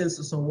a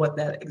consensus on what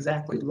that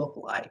exactly looked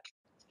like.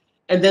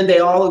 And then they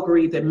all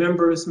agreed that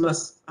members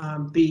must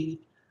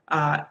be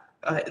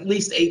at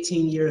least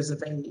 18 years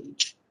of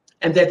age,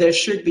 and that there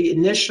should be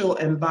initial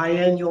and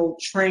biannual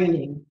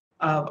training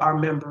of our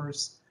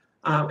members,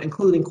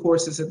 including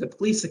courses at the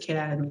police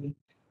academy,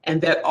 and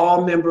that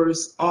all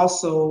members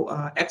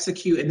also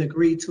execute and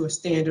agree to a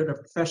standard of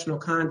professional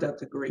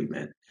conduct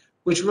agreement,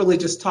 which really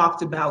just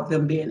talked about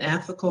them being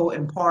ethical,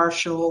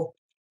 impartial,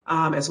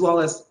 as well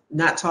as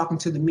not talking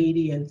to the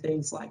media and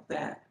things like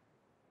that.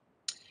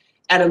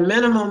 At a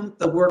minimum,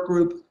 the work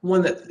group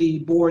wanted the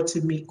board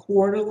to meet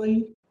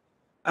quarterly.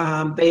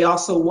 They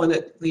also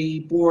wanted the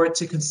board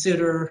to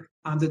consider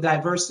the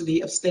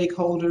diversity of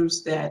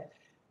stakeholders that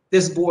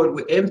this board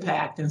would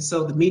impact. And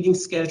so the meeting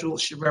schedule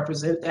should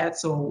represent that.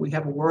 So we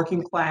have a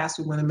working class.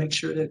 We want to make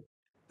sure that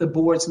the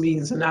board's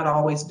meetings are not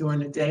always during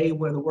the day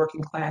where the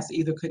working class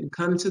either couldn't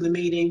come to the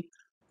meeting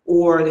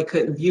or they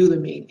couldn't view the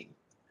meeting,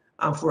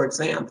 for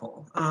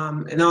example.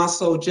 And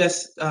also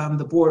just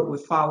the board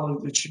would follow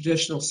the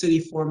traditional city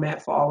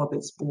format for all of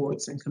its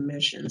boards and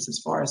commissions as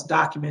far as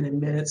documented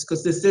minutes,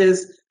 because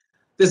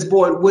this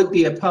board would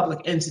be a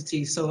public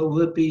entity, so it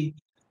would be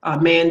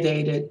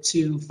mandated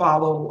to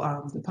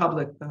follow the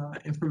Public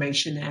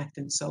Information Act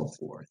and so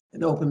forth,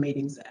 and Open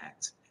Meetings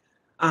Act.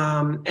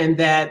 And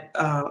that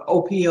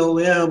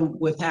OPOM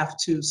would have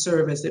to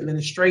serve as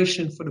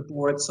administration for the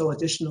board, so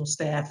additional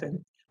staff,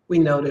 and we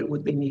noted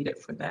would be needed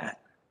for that.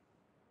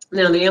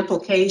 Now, the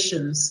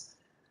implications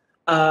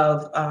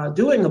of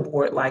doing a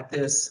board like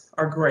this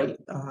are great.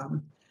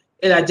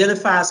 It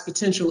identifies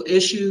potential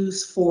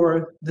issues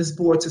for this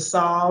board to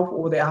solve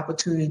or the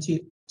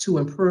opportunity to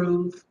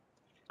improve.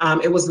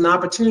 It was an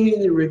opportunity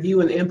to review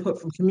and input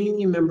from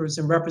community members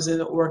and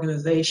representative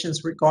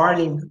organizations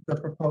regarding the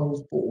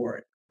proposed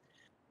board.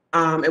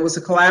 It was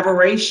a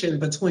collaboration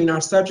between our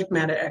subject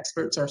matter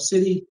experts, our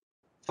city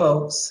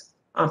folks,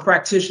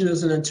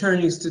 practitioners and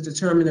attorneys to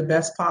determine the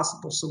best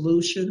possible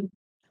solution.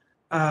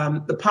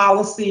 The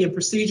policy and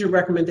procedure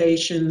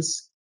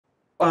recommendations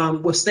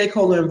with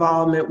stakeholder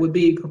involvement would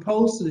be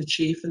proposed to the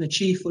chief, and the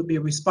chief would be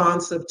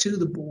responsive to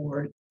the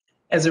board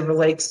as it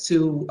relates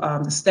to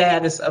the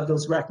status of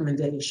those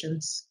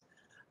recommendations.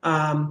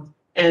 And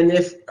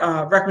if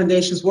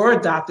recommendations were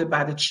adopted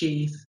by the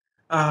chief,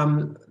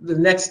 the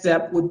next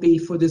step would be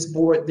for this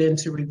board then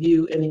to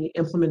review any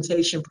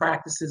implementation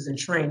practices and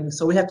training.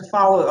 So we have to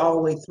follow it all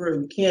the way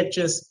through. You can't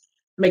just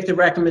make the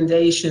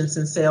recommendations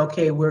and say,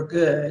 okay, we're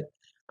good.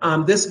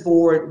 This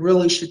board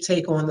really should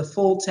take on the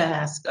full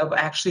task of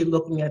actually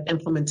looking at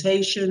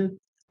implementation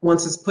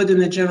once it's put in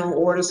the general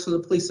orders for the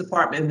police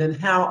department, and then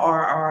how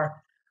are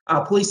our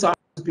police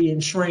officers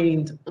being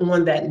trained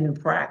on that new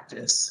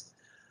practice.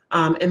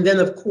 And then,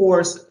 of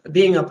course,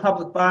 being a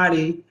public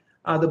body,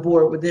 the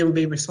board would then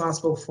be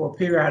responsible for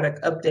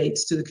periodic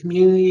updates to the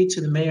community,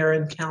 to the mayor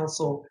and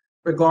council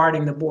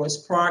regarding the board's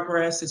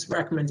progress, its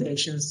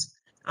recommendations,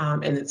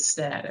 and its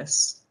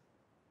status.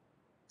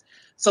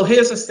 So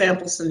here's a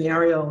sample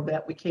scenario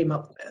that we came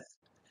up with.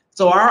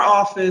 So our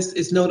office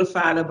is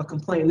notified of a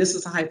complaint. This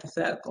is a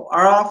hypothetical.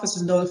 Our office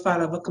is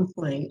notified of a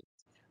complaint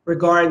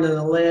regarding an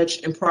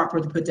alleged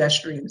improper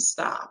pedestrian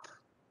stop.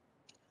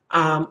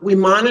 We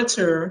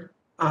monitor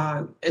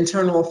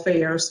internal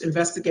affairs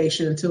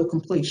investigation until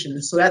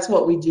completion. So that's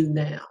what we do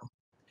now.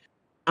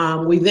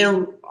 We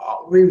then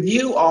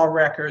review all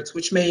records,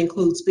 which may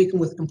include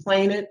speaking with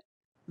complainant,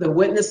 the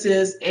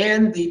witnesses,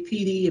 and the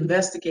PD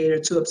investigator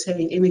to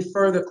obtain any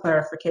further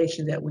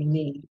clarification that we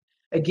need.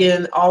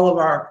 Again,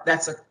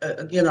 that's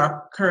again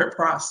our current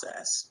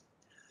process.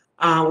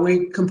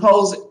 We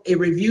compose a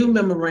review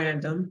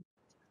memorandum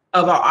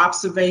of our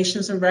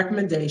observations and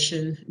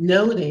recommendation,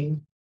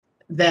 noting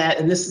that,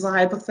 and this is a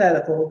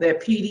hypothetical,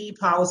 that PD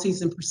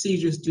policies and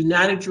procedures do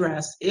not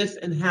address if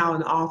and how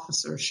an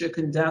officer should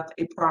conduct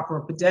a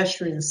proper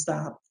pedestrian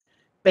stop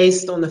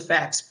based on the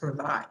facts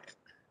provided.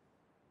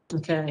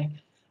 Okay.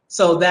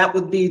 So that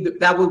would be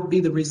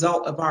the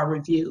result of our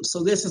review.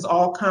 So this is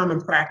all common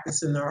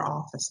practice in our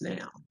office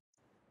now.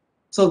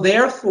 So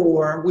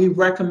therefore, we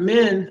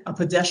recommend a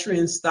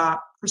pedestrian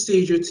stop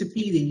procedure to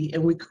PD,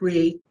 and we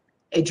create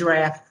a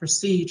draft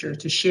procedure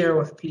to share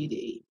with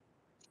PD.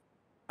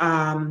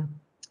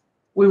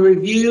 We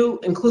review,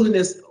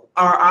 including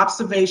our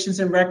observations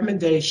and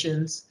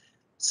recommendations.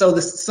 So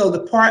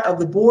the part of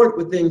the board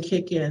would then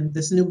kick in.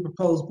 This new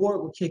proposed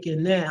board would kick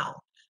in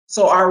now.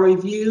 So our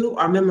review,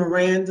 our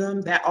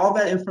memorandum, all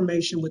that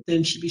information would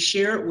then should be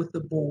shared with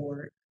the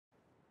board.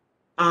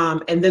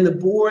 And then the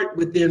board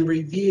would then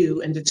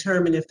review and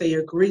determine if they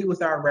agree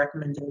with our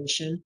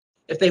recommendation,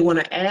 if they want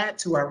to add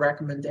to our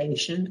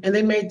recommendation, and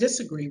they may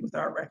disagree with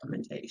our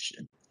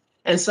recommendation.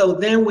 And so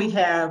then we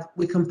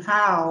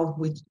compile,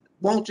 we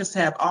won't just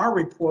have our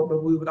report,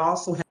 but we would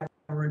also have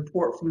a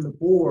report from the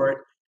board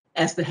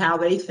as to how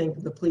they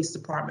think the police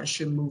department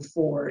should move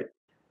forward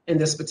in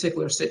this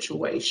particular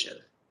situation.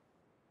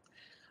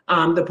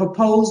 The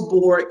proposed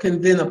board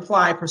can then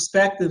apply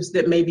perspectives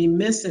that may be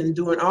missing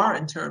during our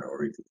internal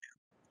review.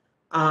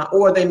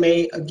 Or they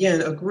may,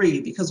 again, agree,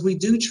 because we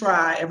do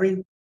try,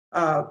 every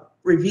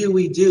review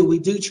we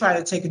do try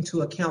to take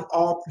into account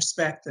all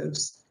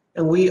perspectives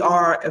And we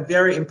are a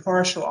very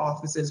impartial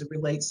office as it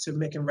relates to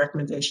making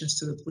recommendations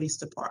to the police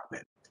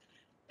department.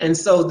 And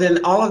so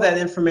then all of that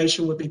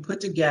information would be put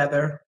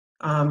together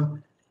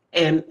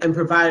and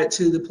provided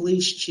to the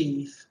police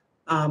chief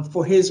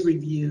for his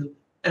review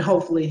and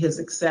hopefully his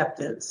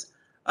acceptance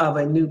of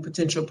a new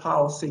potential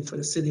policy for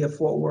the city of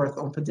Fort Worth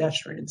on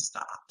pedestrian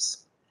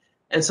stops.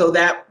 And so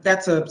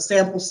that's a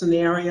sample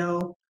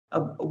scenario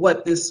of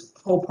what this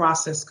whole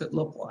process could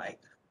look like.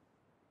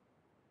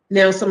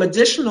 Now, some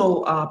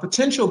additional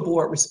potential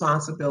board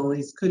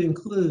responsibilities could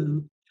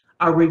include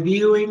a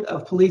reviewing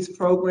of police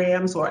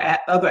programs or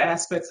other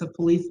aspects of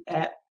police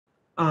at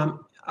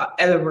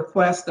a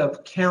request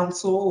of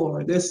council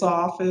or this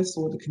office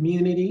or the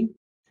community,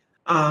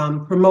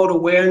 promote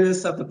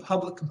awareness of the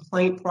public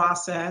complaint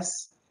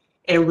process,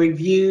 and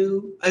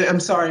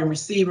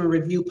receive and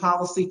review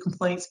policy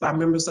complaints by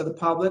members of the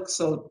public.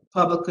 So the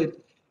public could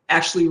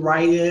actually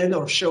write in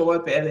or show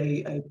up at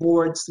a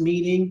board's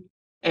meeting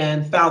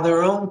and file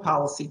their own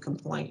policy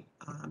complaint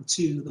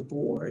to the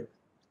board.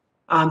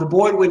 The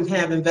board wouldn't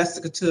have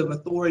investigative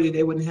authority,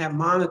 they wouldn't have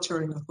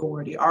monitoring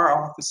authority,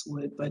 our office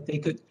would, but they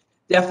could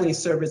definitely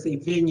serve as a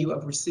venue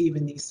of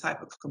receiving these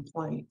type of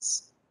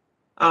complaints.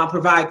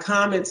 Provide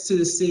comments to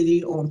the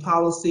city on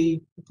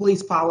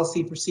police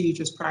policy,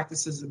 procedures,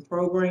 practices, and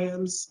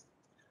programs.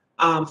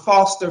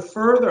 Foster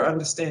further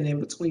understanding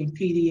between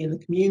PD and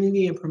the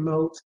community and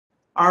promote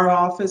our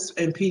office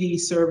and PD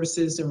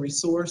services and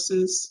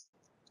resources.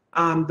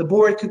 The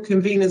board could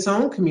convene its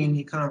own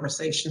community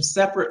conversations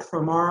separate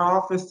from our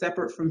office,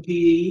 separate from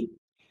PD,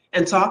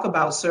 and talk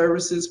about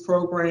services,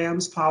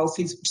 programs,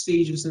 policies,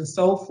 procedures, and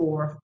so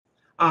forth,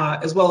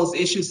 as well as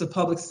issues of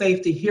public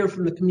safety, hear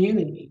from the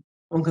community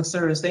on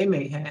concerns they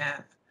may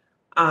have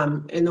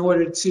in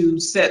order to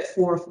set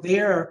forth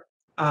their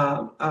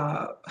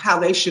how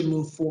they should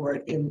move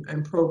forward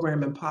in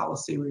program and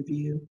policy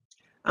review.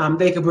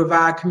 They could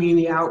provide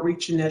community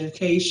outreach and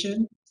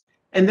education.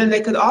 And then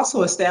they could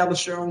also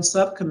establish their own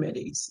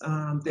subcommittees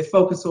that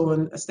focus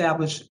on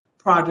established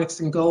projects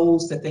and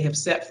goals that they have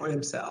set for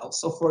themselves.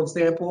 So for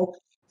example,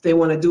 if they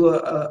want to do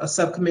a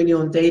subcommittee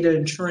on data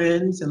and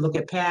trends and look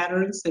at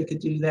patterns, they could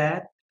do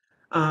that.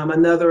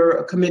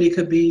 Another committee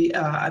could be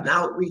an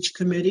outreach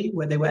committee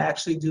where they would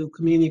actually do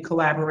community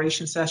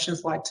collaboration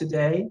sessions like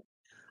today.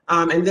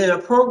 And then a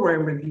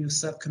program review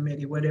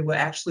subcommittee where they would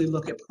actually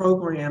look at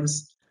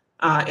programs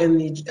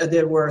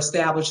that were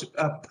established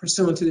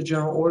pursuant to the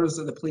general orders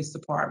of the police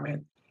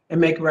department and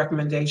make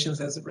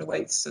recommendations as it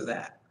relates to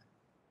that.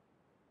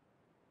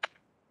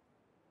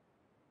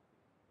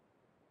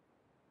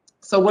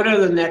 So what are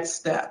the next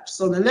steps?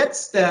 So the next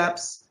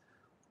steps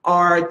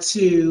are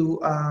to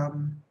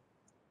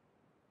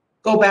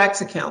go back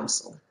to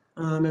council.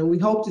 And we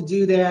hope to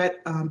do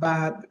that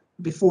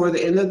before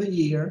the end of the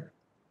year.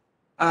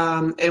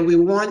 And we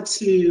want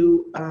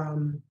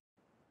to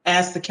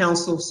ask the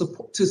council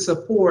to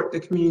support the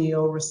Community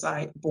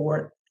Oversight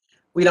Board.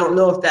 We don't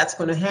know if that's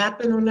going to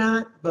happen or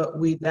not, but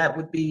that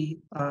would be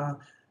asking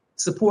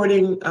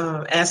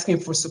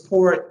for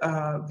support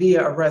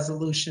via a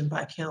resolution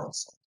by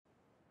council.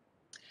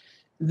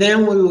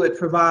 Then we would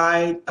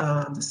provide,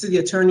 the city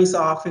attorney's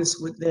office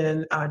would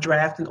then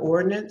draft an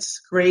ordinance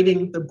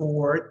creating the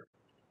board,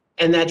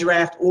 and that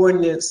draft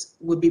ordinance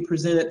would be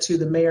presented to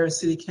the mayor and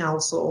city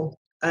council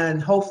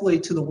and hopefully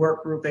to the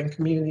work group and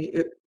community.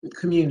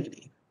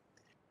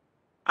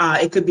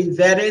 It could be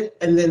vetted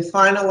and then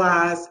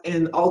finalized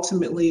and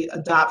ultimately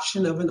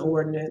adoption of an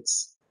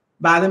ordinance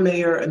by the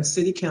mayor and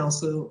city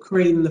council,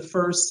 creating the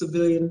first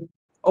civilian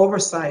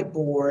oversight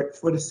board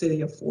for the city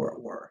of Fort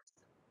Worth.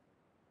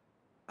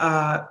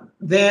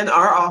 Then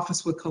our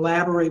office would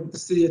collaborate with the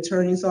city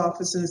attorney's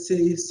office and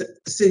the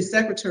city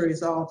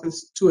secretary's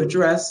office to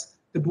address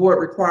the board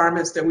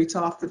requirements that we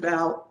talked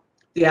about,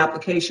 the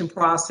application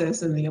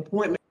process and the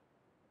appointment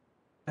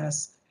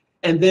process.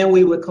 And then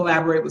we would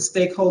collaborate with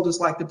stakeholders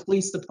like the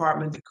police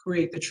department to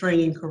create the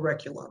training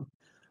curriculum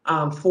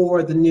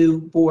for the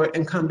new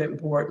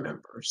incumbent board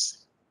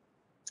members.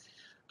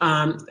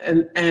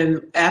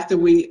 And after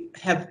we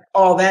have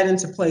all that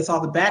into place,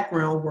 all the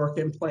background work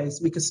in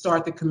place, we could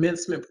start the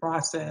commencement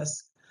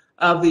process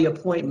of the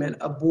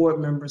appointment of board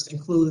members,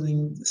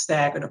 including the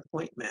staggered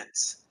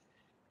appointments.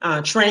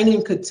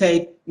 Training could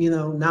take,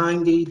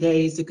 90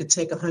 days. It could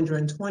take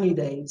 120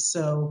 days.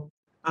 So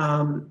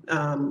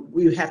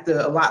we would have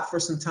to allot for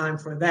some time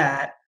for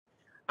that.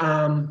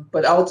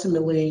 But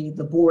ultimately,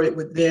 the board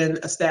would then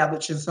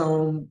establish its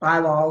own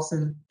bylaws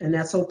and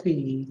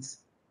SOPs.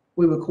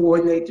 We would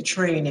coordinate the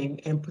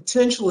training, and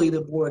potentially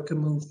the board could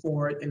move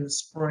forward in the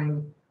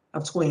spring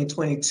of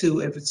 2022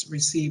 if it's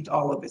received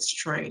all of its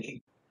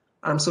training.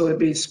 So it'd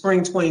be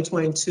spring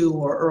 2022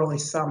 or early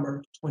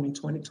summer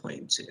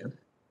 2022.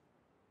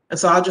 And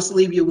so I'll just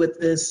leave you with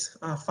this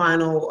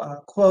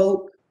final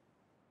quote.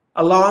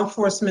 A law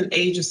enforcement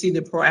agency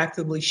that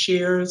proactively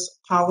shares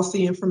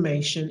policy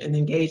information and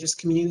engages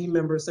community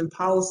members in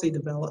policy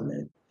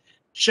development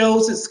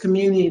shows its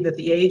community that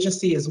the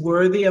agency is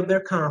worthy of their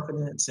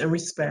confidence and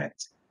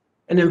respect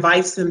and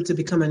invites them to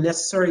become a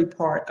necessary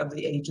part of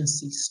the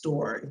agency's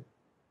story.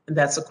 And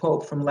that's a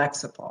quote from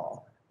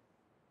Lexapol.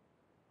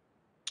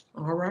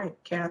 All right,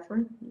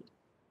 Catherine.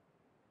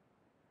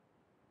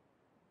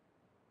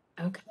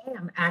 Okay,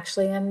 I'm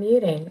actually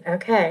unmuting.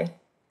 Okay.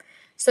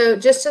 So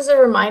just as a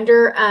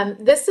reminder,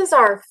 this is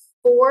our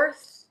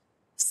fourth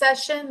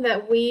session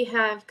that we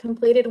have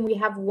completed, and we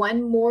have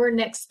one more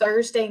next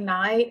Thursday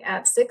night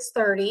at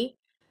 6:30.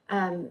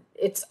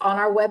 It's on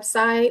our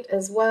website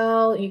as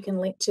well. You can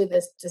link to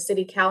the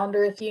city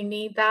calendar if you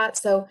need that.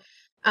 So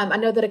I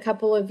know that a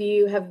couple of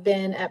you have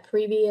been at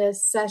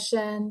previous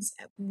sessions.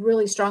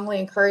 Really strongly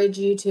encourage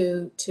you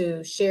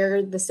to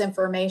share this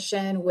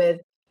information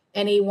with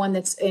anyone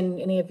that's in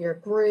any of your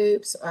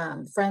groups,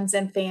 friends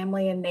and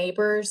family and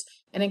neighbors,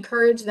 and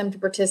encourage them to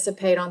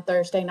participate on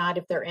Thursday night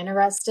if they're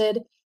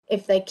interested.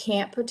 If they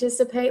can't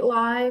participate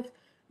live,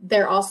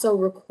 they're also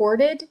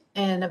recorded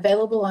and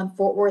available on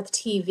Fort Worth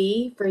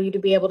TV for you to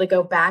be able to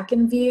go back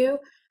and view.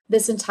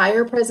 This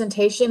entire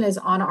presentation is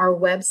on our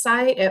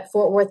website at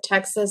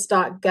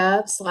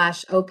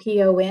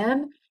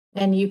fortworthtexas.gov/OPOM,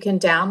 and you can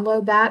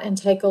download that and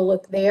take a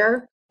look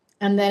there.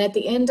 And then at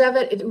the end of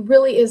it, it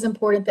really is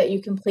important that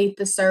you complete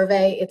the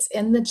survey. It's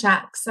in the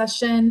chat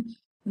session.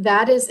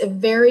 That is a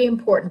very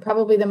important,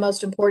 probably the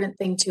most important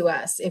thing to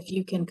us. If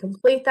you can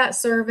complete that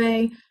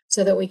survey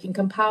so that we can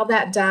compile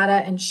that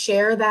data and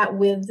share that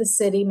with the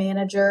city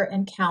manager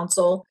and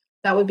council,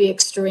 that would be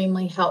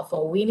extremely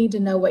helpful. We need to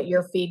know what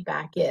your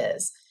feedback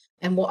is.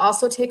 And we'll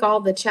also take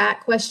all the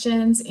chat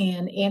questions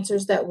and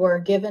answers that were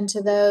given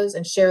to those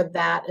and share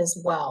that as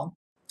well.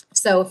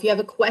 So if you have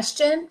a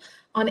question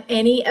on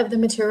any of the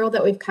material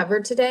that we've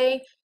covered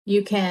today,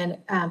 you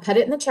can put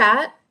it in the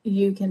chat.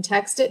 You can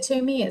text it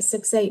to me at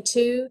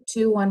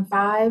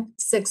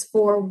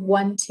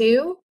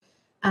 682-215-6412.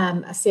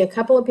 I see a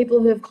couple of people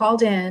who have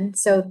called in.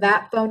 So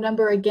that phone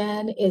number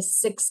again is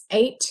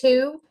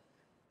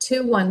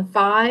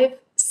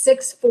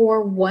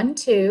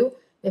 682-215-6412.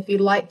 If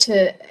you'd like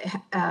to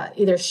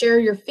either share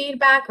your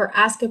feedback or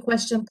ask a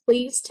question,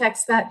 please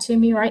text that to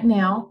me right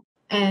now,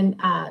 and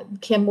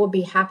Kim will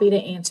be happy to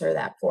answer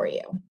that for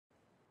you.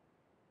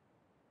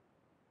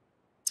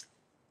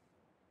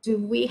 Do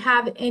we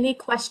have any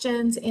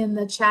questions in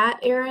the chat,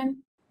 Erin?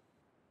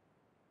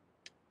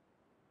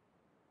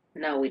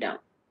 No, we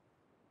don't.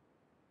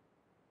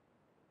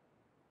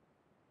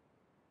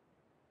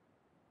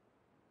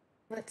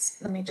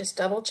 Let me just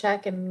double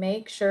check and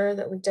make sure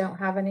that we don't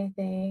have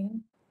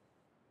anything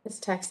that's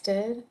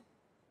texted.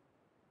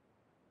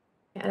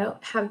 I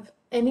don't have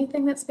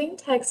anything that's being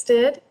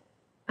texted.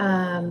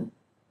 Let's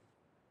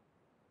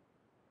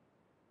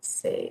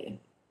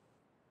see.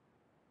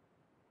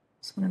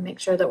 Just want to make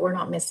sure that we're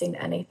not missing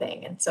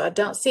anything. And so I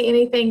don't see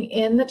anything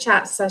in the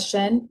chat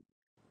session.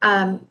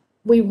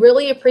 We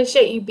really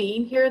appreciate you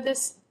being here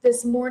this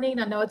morning.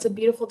 I know it's a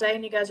beautiful day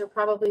and you guys are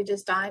probably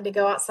just dying to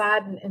go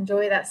outside and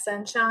enjoy that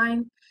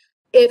sunshine.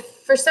 If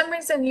for some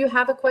reason you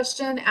have a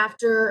question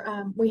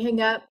after we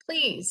hang up,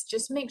 please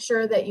just make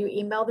sure that you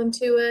email them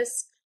to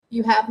us.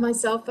 You have my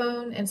cell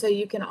phone, and so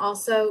you can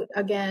also,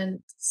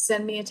 again,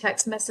 send me a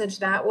text message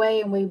that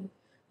way, and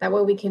that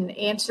way we can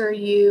answer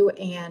you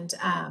and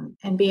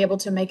be able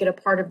to make it a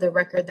part of the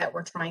record that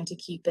we're trying to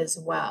keep as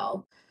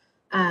well.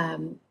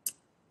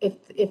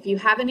 If you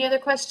have any other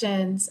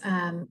questions,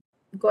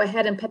 go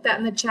ahead and put that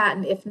in the chat,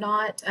 and if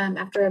not,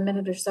 after a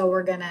minute or so,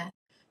 we're gonna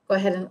go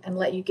ahead and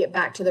let you get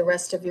back to the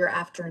rest of your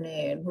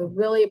afternoon. We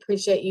really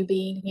appreciate you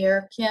being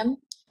here. Kim,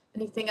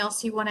 anything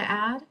else you want to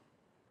add?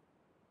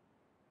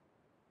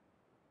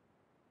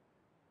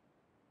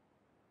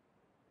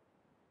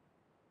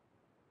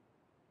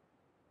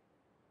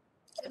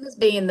 Kim is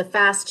being the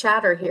fast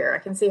chatter here. I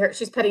can see her.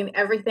 She's putting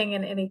everything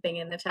and anything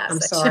in the chat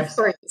section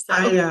for you.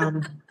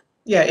 So.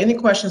 Yeah, any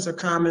questions or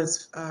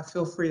comments,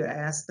 feel free to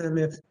ask them.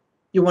 If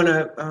you want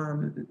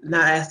to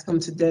not ask them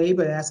today,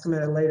 but ask them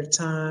at a later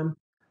time,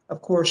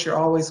 of course, you're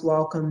always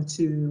welcome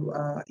to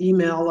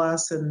email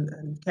us,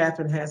 and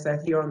Catherine has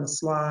that here on the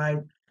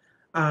slide.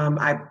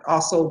 I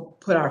also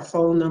put our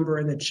phone number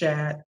in the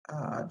chat,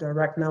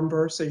 direct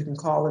number, so you can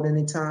call at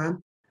any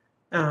time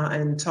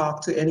and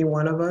talk to any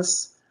one of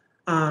us.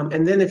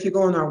 And then if you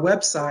go on our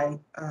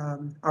website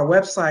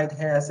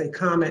has a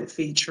comment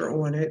feature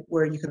on it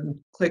where you can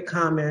click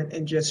comment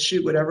and just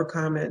shoot whatever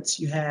comments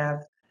you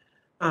have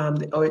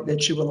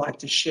that you would like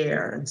to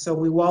share. And so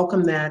we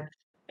welcome that.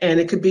 And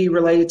it could be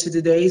related to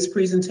today's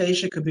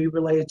presentation, it could be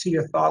related to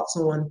your thoughts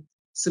on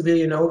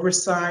civilian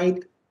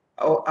oversight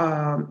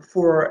in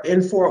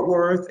Fort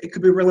Worth. It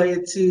could be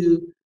related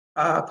to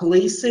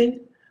policing.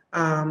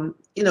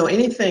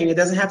 Anything. It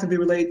doesn't have to be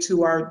related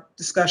to our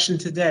discussion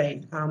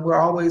today. We're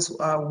always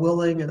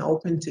willing and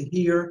open to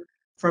hear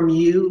from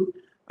you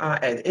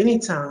at any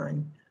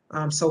time.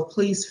 So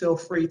please feel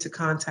free to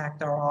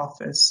contact our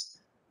office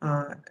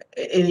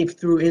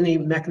through any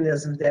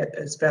mechanism that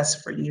is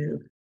best for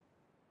you.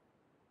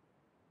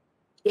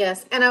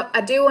 Yes, and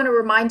I do want to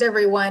remind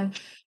everyone,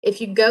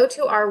 if you go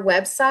to our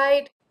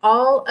website,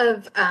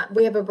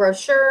 we have a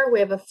brochure, we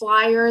have a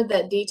flyer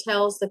that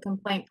details the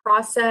complaint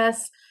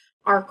process.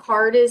 Our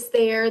card is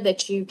there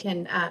that you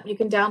can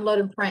download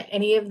and print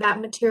any of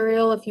that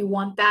material if you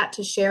want that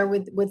to share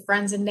with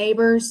friends and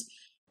neighbors.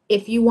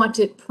 If you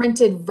wanted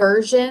printed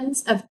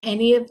versions of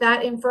any of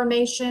that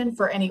information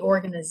for any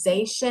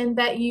organization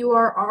that you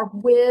are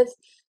with,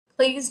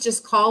 please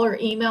just call or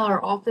email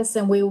our office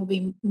and we will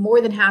be more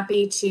than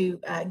happy to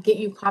get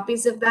you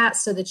copies of that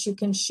so that you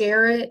can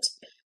share it.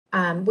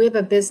 We have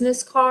a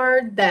business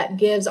card that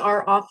gives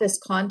our office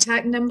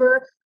contact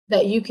number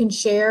that you can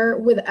share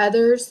with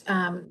others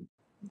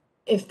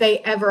if they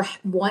ever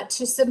want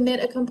to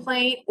submit a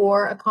complaint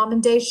or a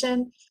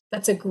commendation.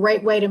 That's a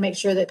great way to make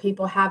sure that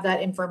people have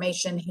that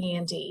information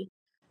handy.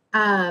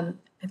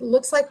 It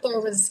looks like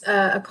there was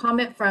a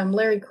comment from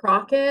Larry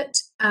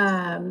Crockett.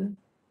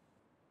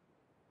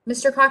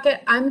 Mr.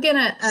 Crockett, I'm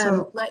gonna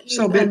let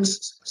you.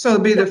 So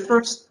be the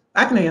first.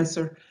 I can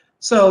answer.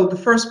 So the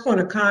first point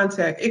of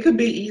contact, it could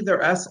be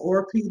either us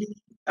or PD.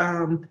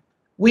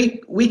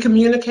 We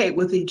communicate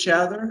with each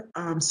other,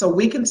 so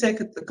we can take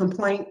the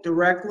complaint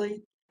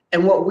directly.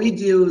 And what we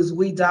do is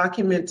we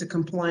document the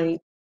complaint,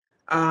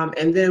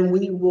 and then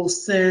we will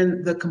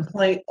send the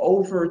complaint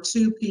over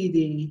to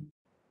PD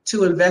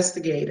to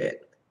investigate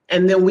it.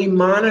 And then we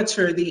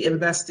monitor the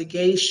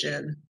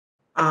investigation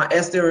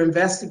as they're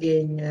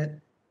investigating it.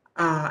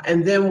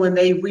 And then when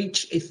they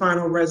reach a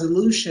final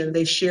resolution,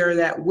 they share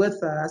that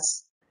with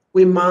us.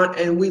 We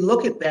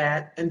look at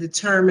that and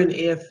determine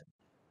if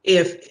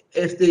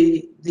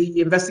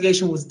the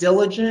investigation was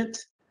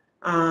diligent,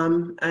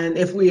 and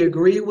if we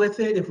agree with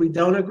it, if we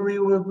don't agree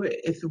with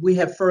it, if we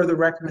have further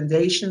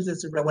recommendations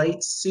as it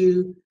relates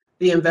to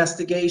the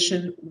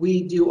investigation,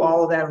 we do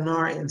all of that on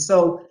our end.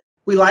 So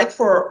we like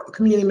for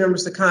community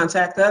members to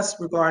contact us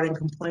regarding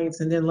complaints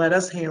and then let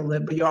us handle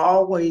it, but you're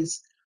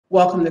always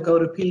welcome to go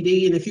to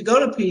PD. And if you go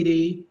to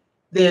PD,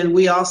 then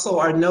we also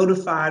are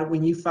notified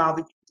when you file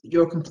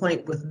your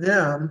complaint with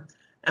them.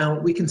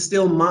 We can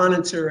still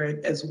monitor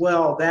it as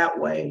well that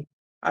way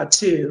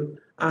too.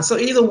 So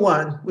either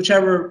one,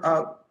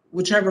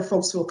 whichever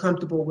folks feel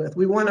comfortable with.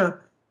 We want to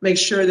make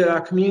sure that our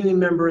community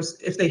members,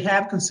 if they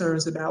have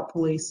concerns about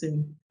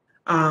policing,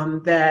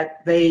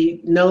 that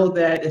they know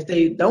that if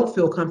they don't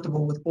feel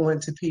comfortable with going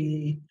to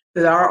PD,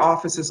 that our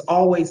office is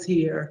always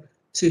here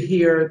to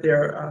hear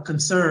their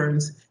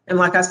concerns. And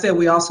like I said,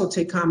 we also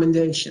take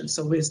commendations.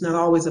 So it's not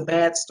always a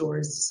bad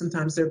story.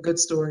 Sometimes they're good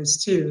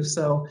stories too.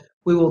 So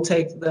we will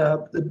take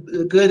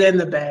the good and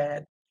the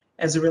bad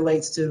as it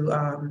relates to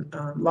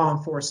law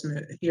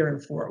enforcement here in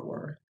Fort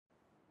Worth.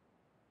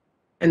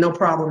 And no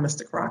problem,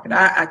 Mr. Crockett.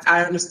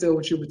 I understood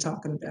what you were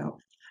talking about.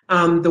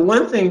 The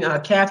one thing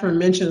Catherine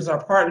mentioned is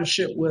our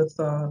partnership with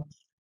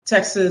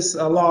Texas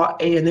Law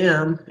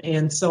A&M.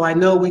 And so I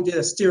know we did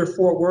a Steer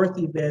Fort Worth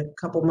event a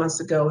couple months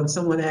ago, and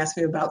someone asked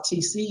me about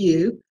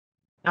TCU.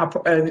 Are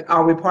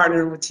we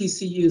partnering with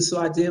TCU? So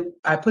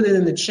I put it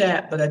in the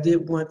chat, but I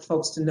did want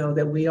folks to know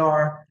that we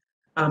are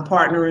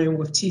partnering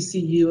with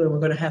TCU, and we're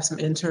going to have some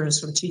interns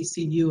from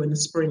TCU in the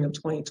spring of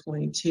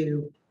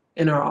 2022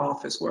 in our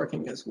office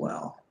working as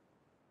well.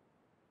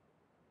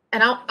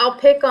 And I'll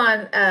pick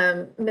on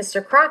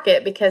Mr.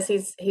 Crockett because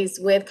he's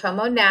with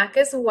Como NAC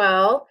as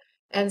well.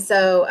 And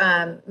so,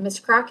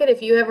 Mr. Crockett,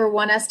 if you ever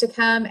want us to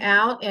come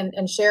out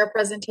and share a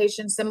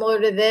presentation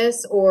similar to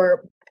this,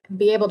 or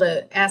be able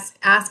to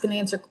ask and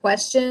answer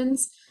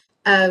questions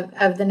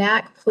of the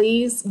NAC,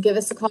 please give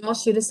us a call,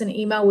 shoot us an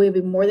email. We'd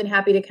be more than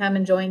happy to come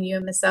and join you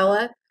and Miss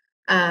Ella.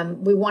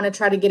 We want to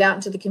try to get out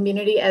into the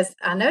community, as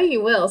I know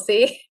you will.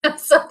 See,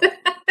 so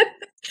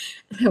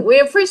we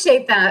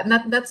appreciate that,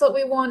 and that's what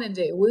we want to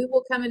do. We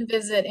will come and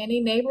visit any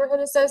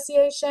neighborhood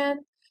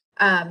association,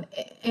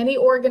 any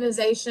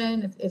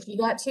organization. If you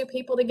got two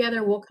people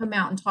together, we'll come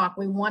out and talk.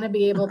 We want to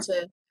be able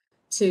to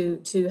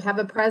have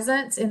a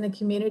presence in the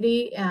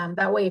community.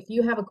 That way, if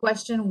you have a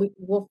question,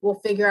 we'll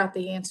figure out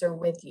the answer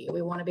with you.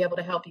 We want to be able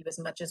to help you as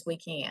much as we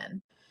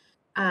can.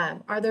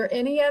 Are there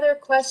any other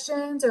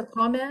questions or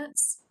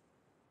comments?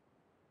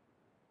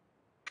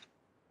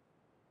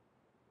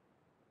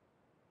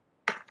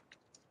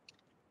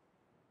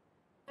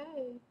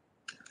 Okay.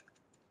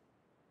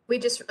 We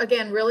just,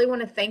 again, really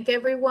want to thank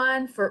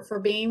everyone for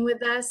being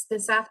with us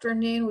this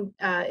afternoon.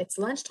 It's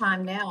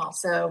lunchtime now,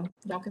 so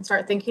y'all can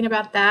start thinking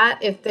about that.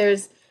 If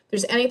there's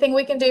anything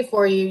we can do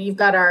for you, you've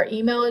got our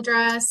email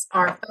address,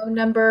 our phone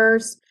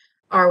numbers,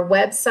 our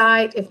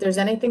website. If there's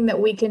anything that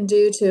we can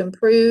do to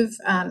improve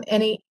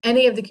any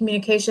of the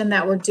communication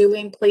that we're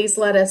doing, please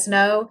let us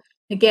know.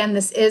 Again,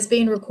 this is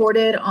being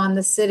recorded on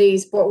the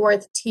city's Fort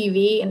Worth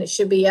TV, and it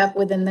should be up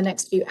within the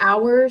next few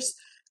hours.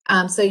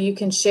 So you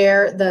can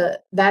share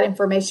that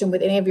information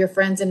with any of your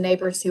friends and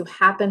neighbors who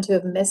happen to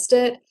have missed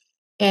it.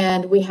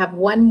 And we have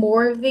one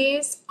more of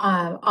these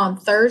on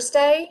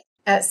Thursday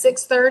at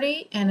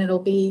 6:30, and it'll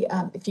be,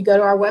 if you go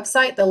to our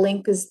website, the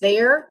link is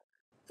there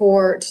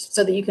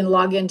so that you can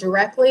log in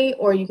directly,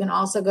 or you can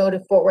also go to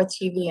Fort Worth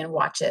TV and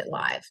watch it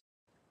live.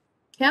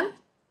 Kim?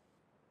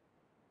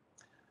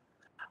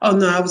 Oh,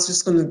 no, I was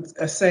just going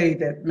to say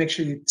that make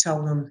sure you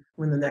tell them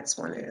when the next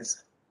one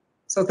is.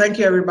 So thank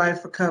you, everybody,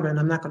 for coming.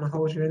 I'm not going to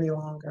hold you any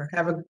longer.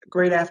 Have a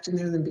great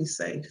afternoon and be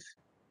safe.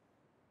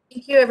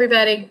 Thank you,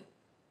 everybody.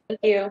 Thank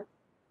you.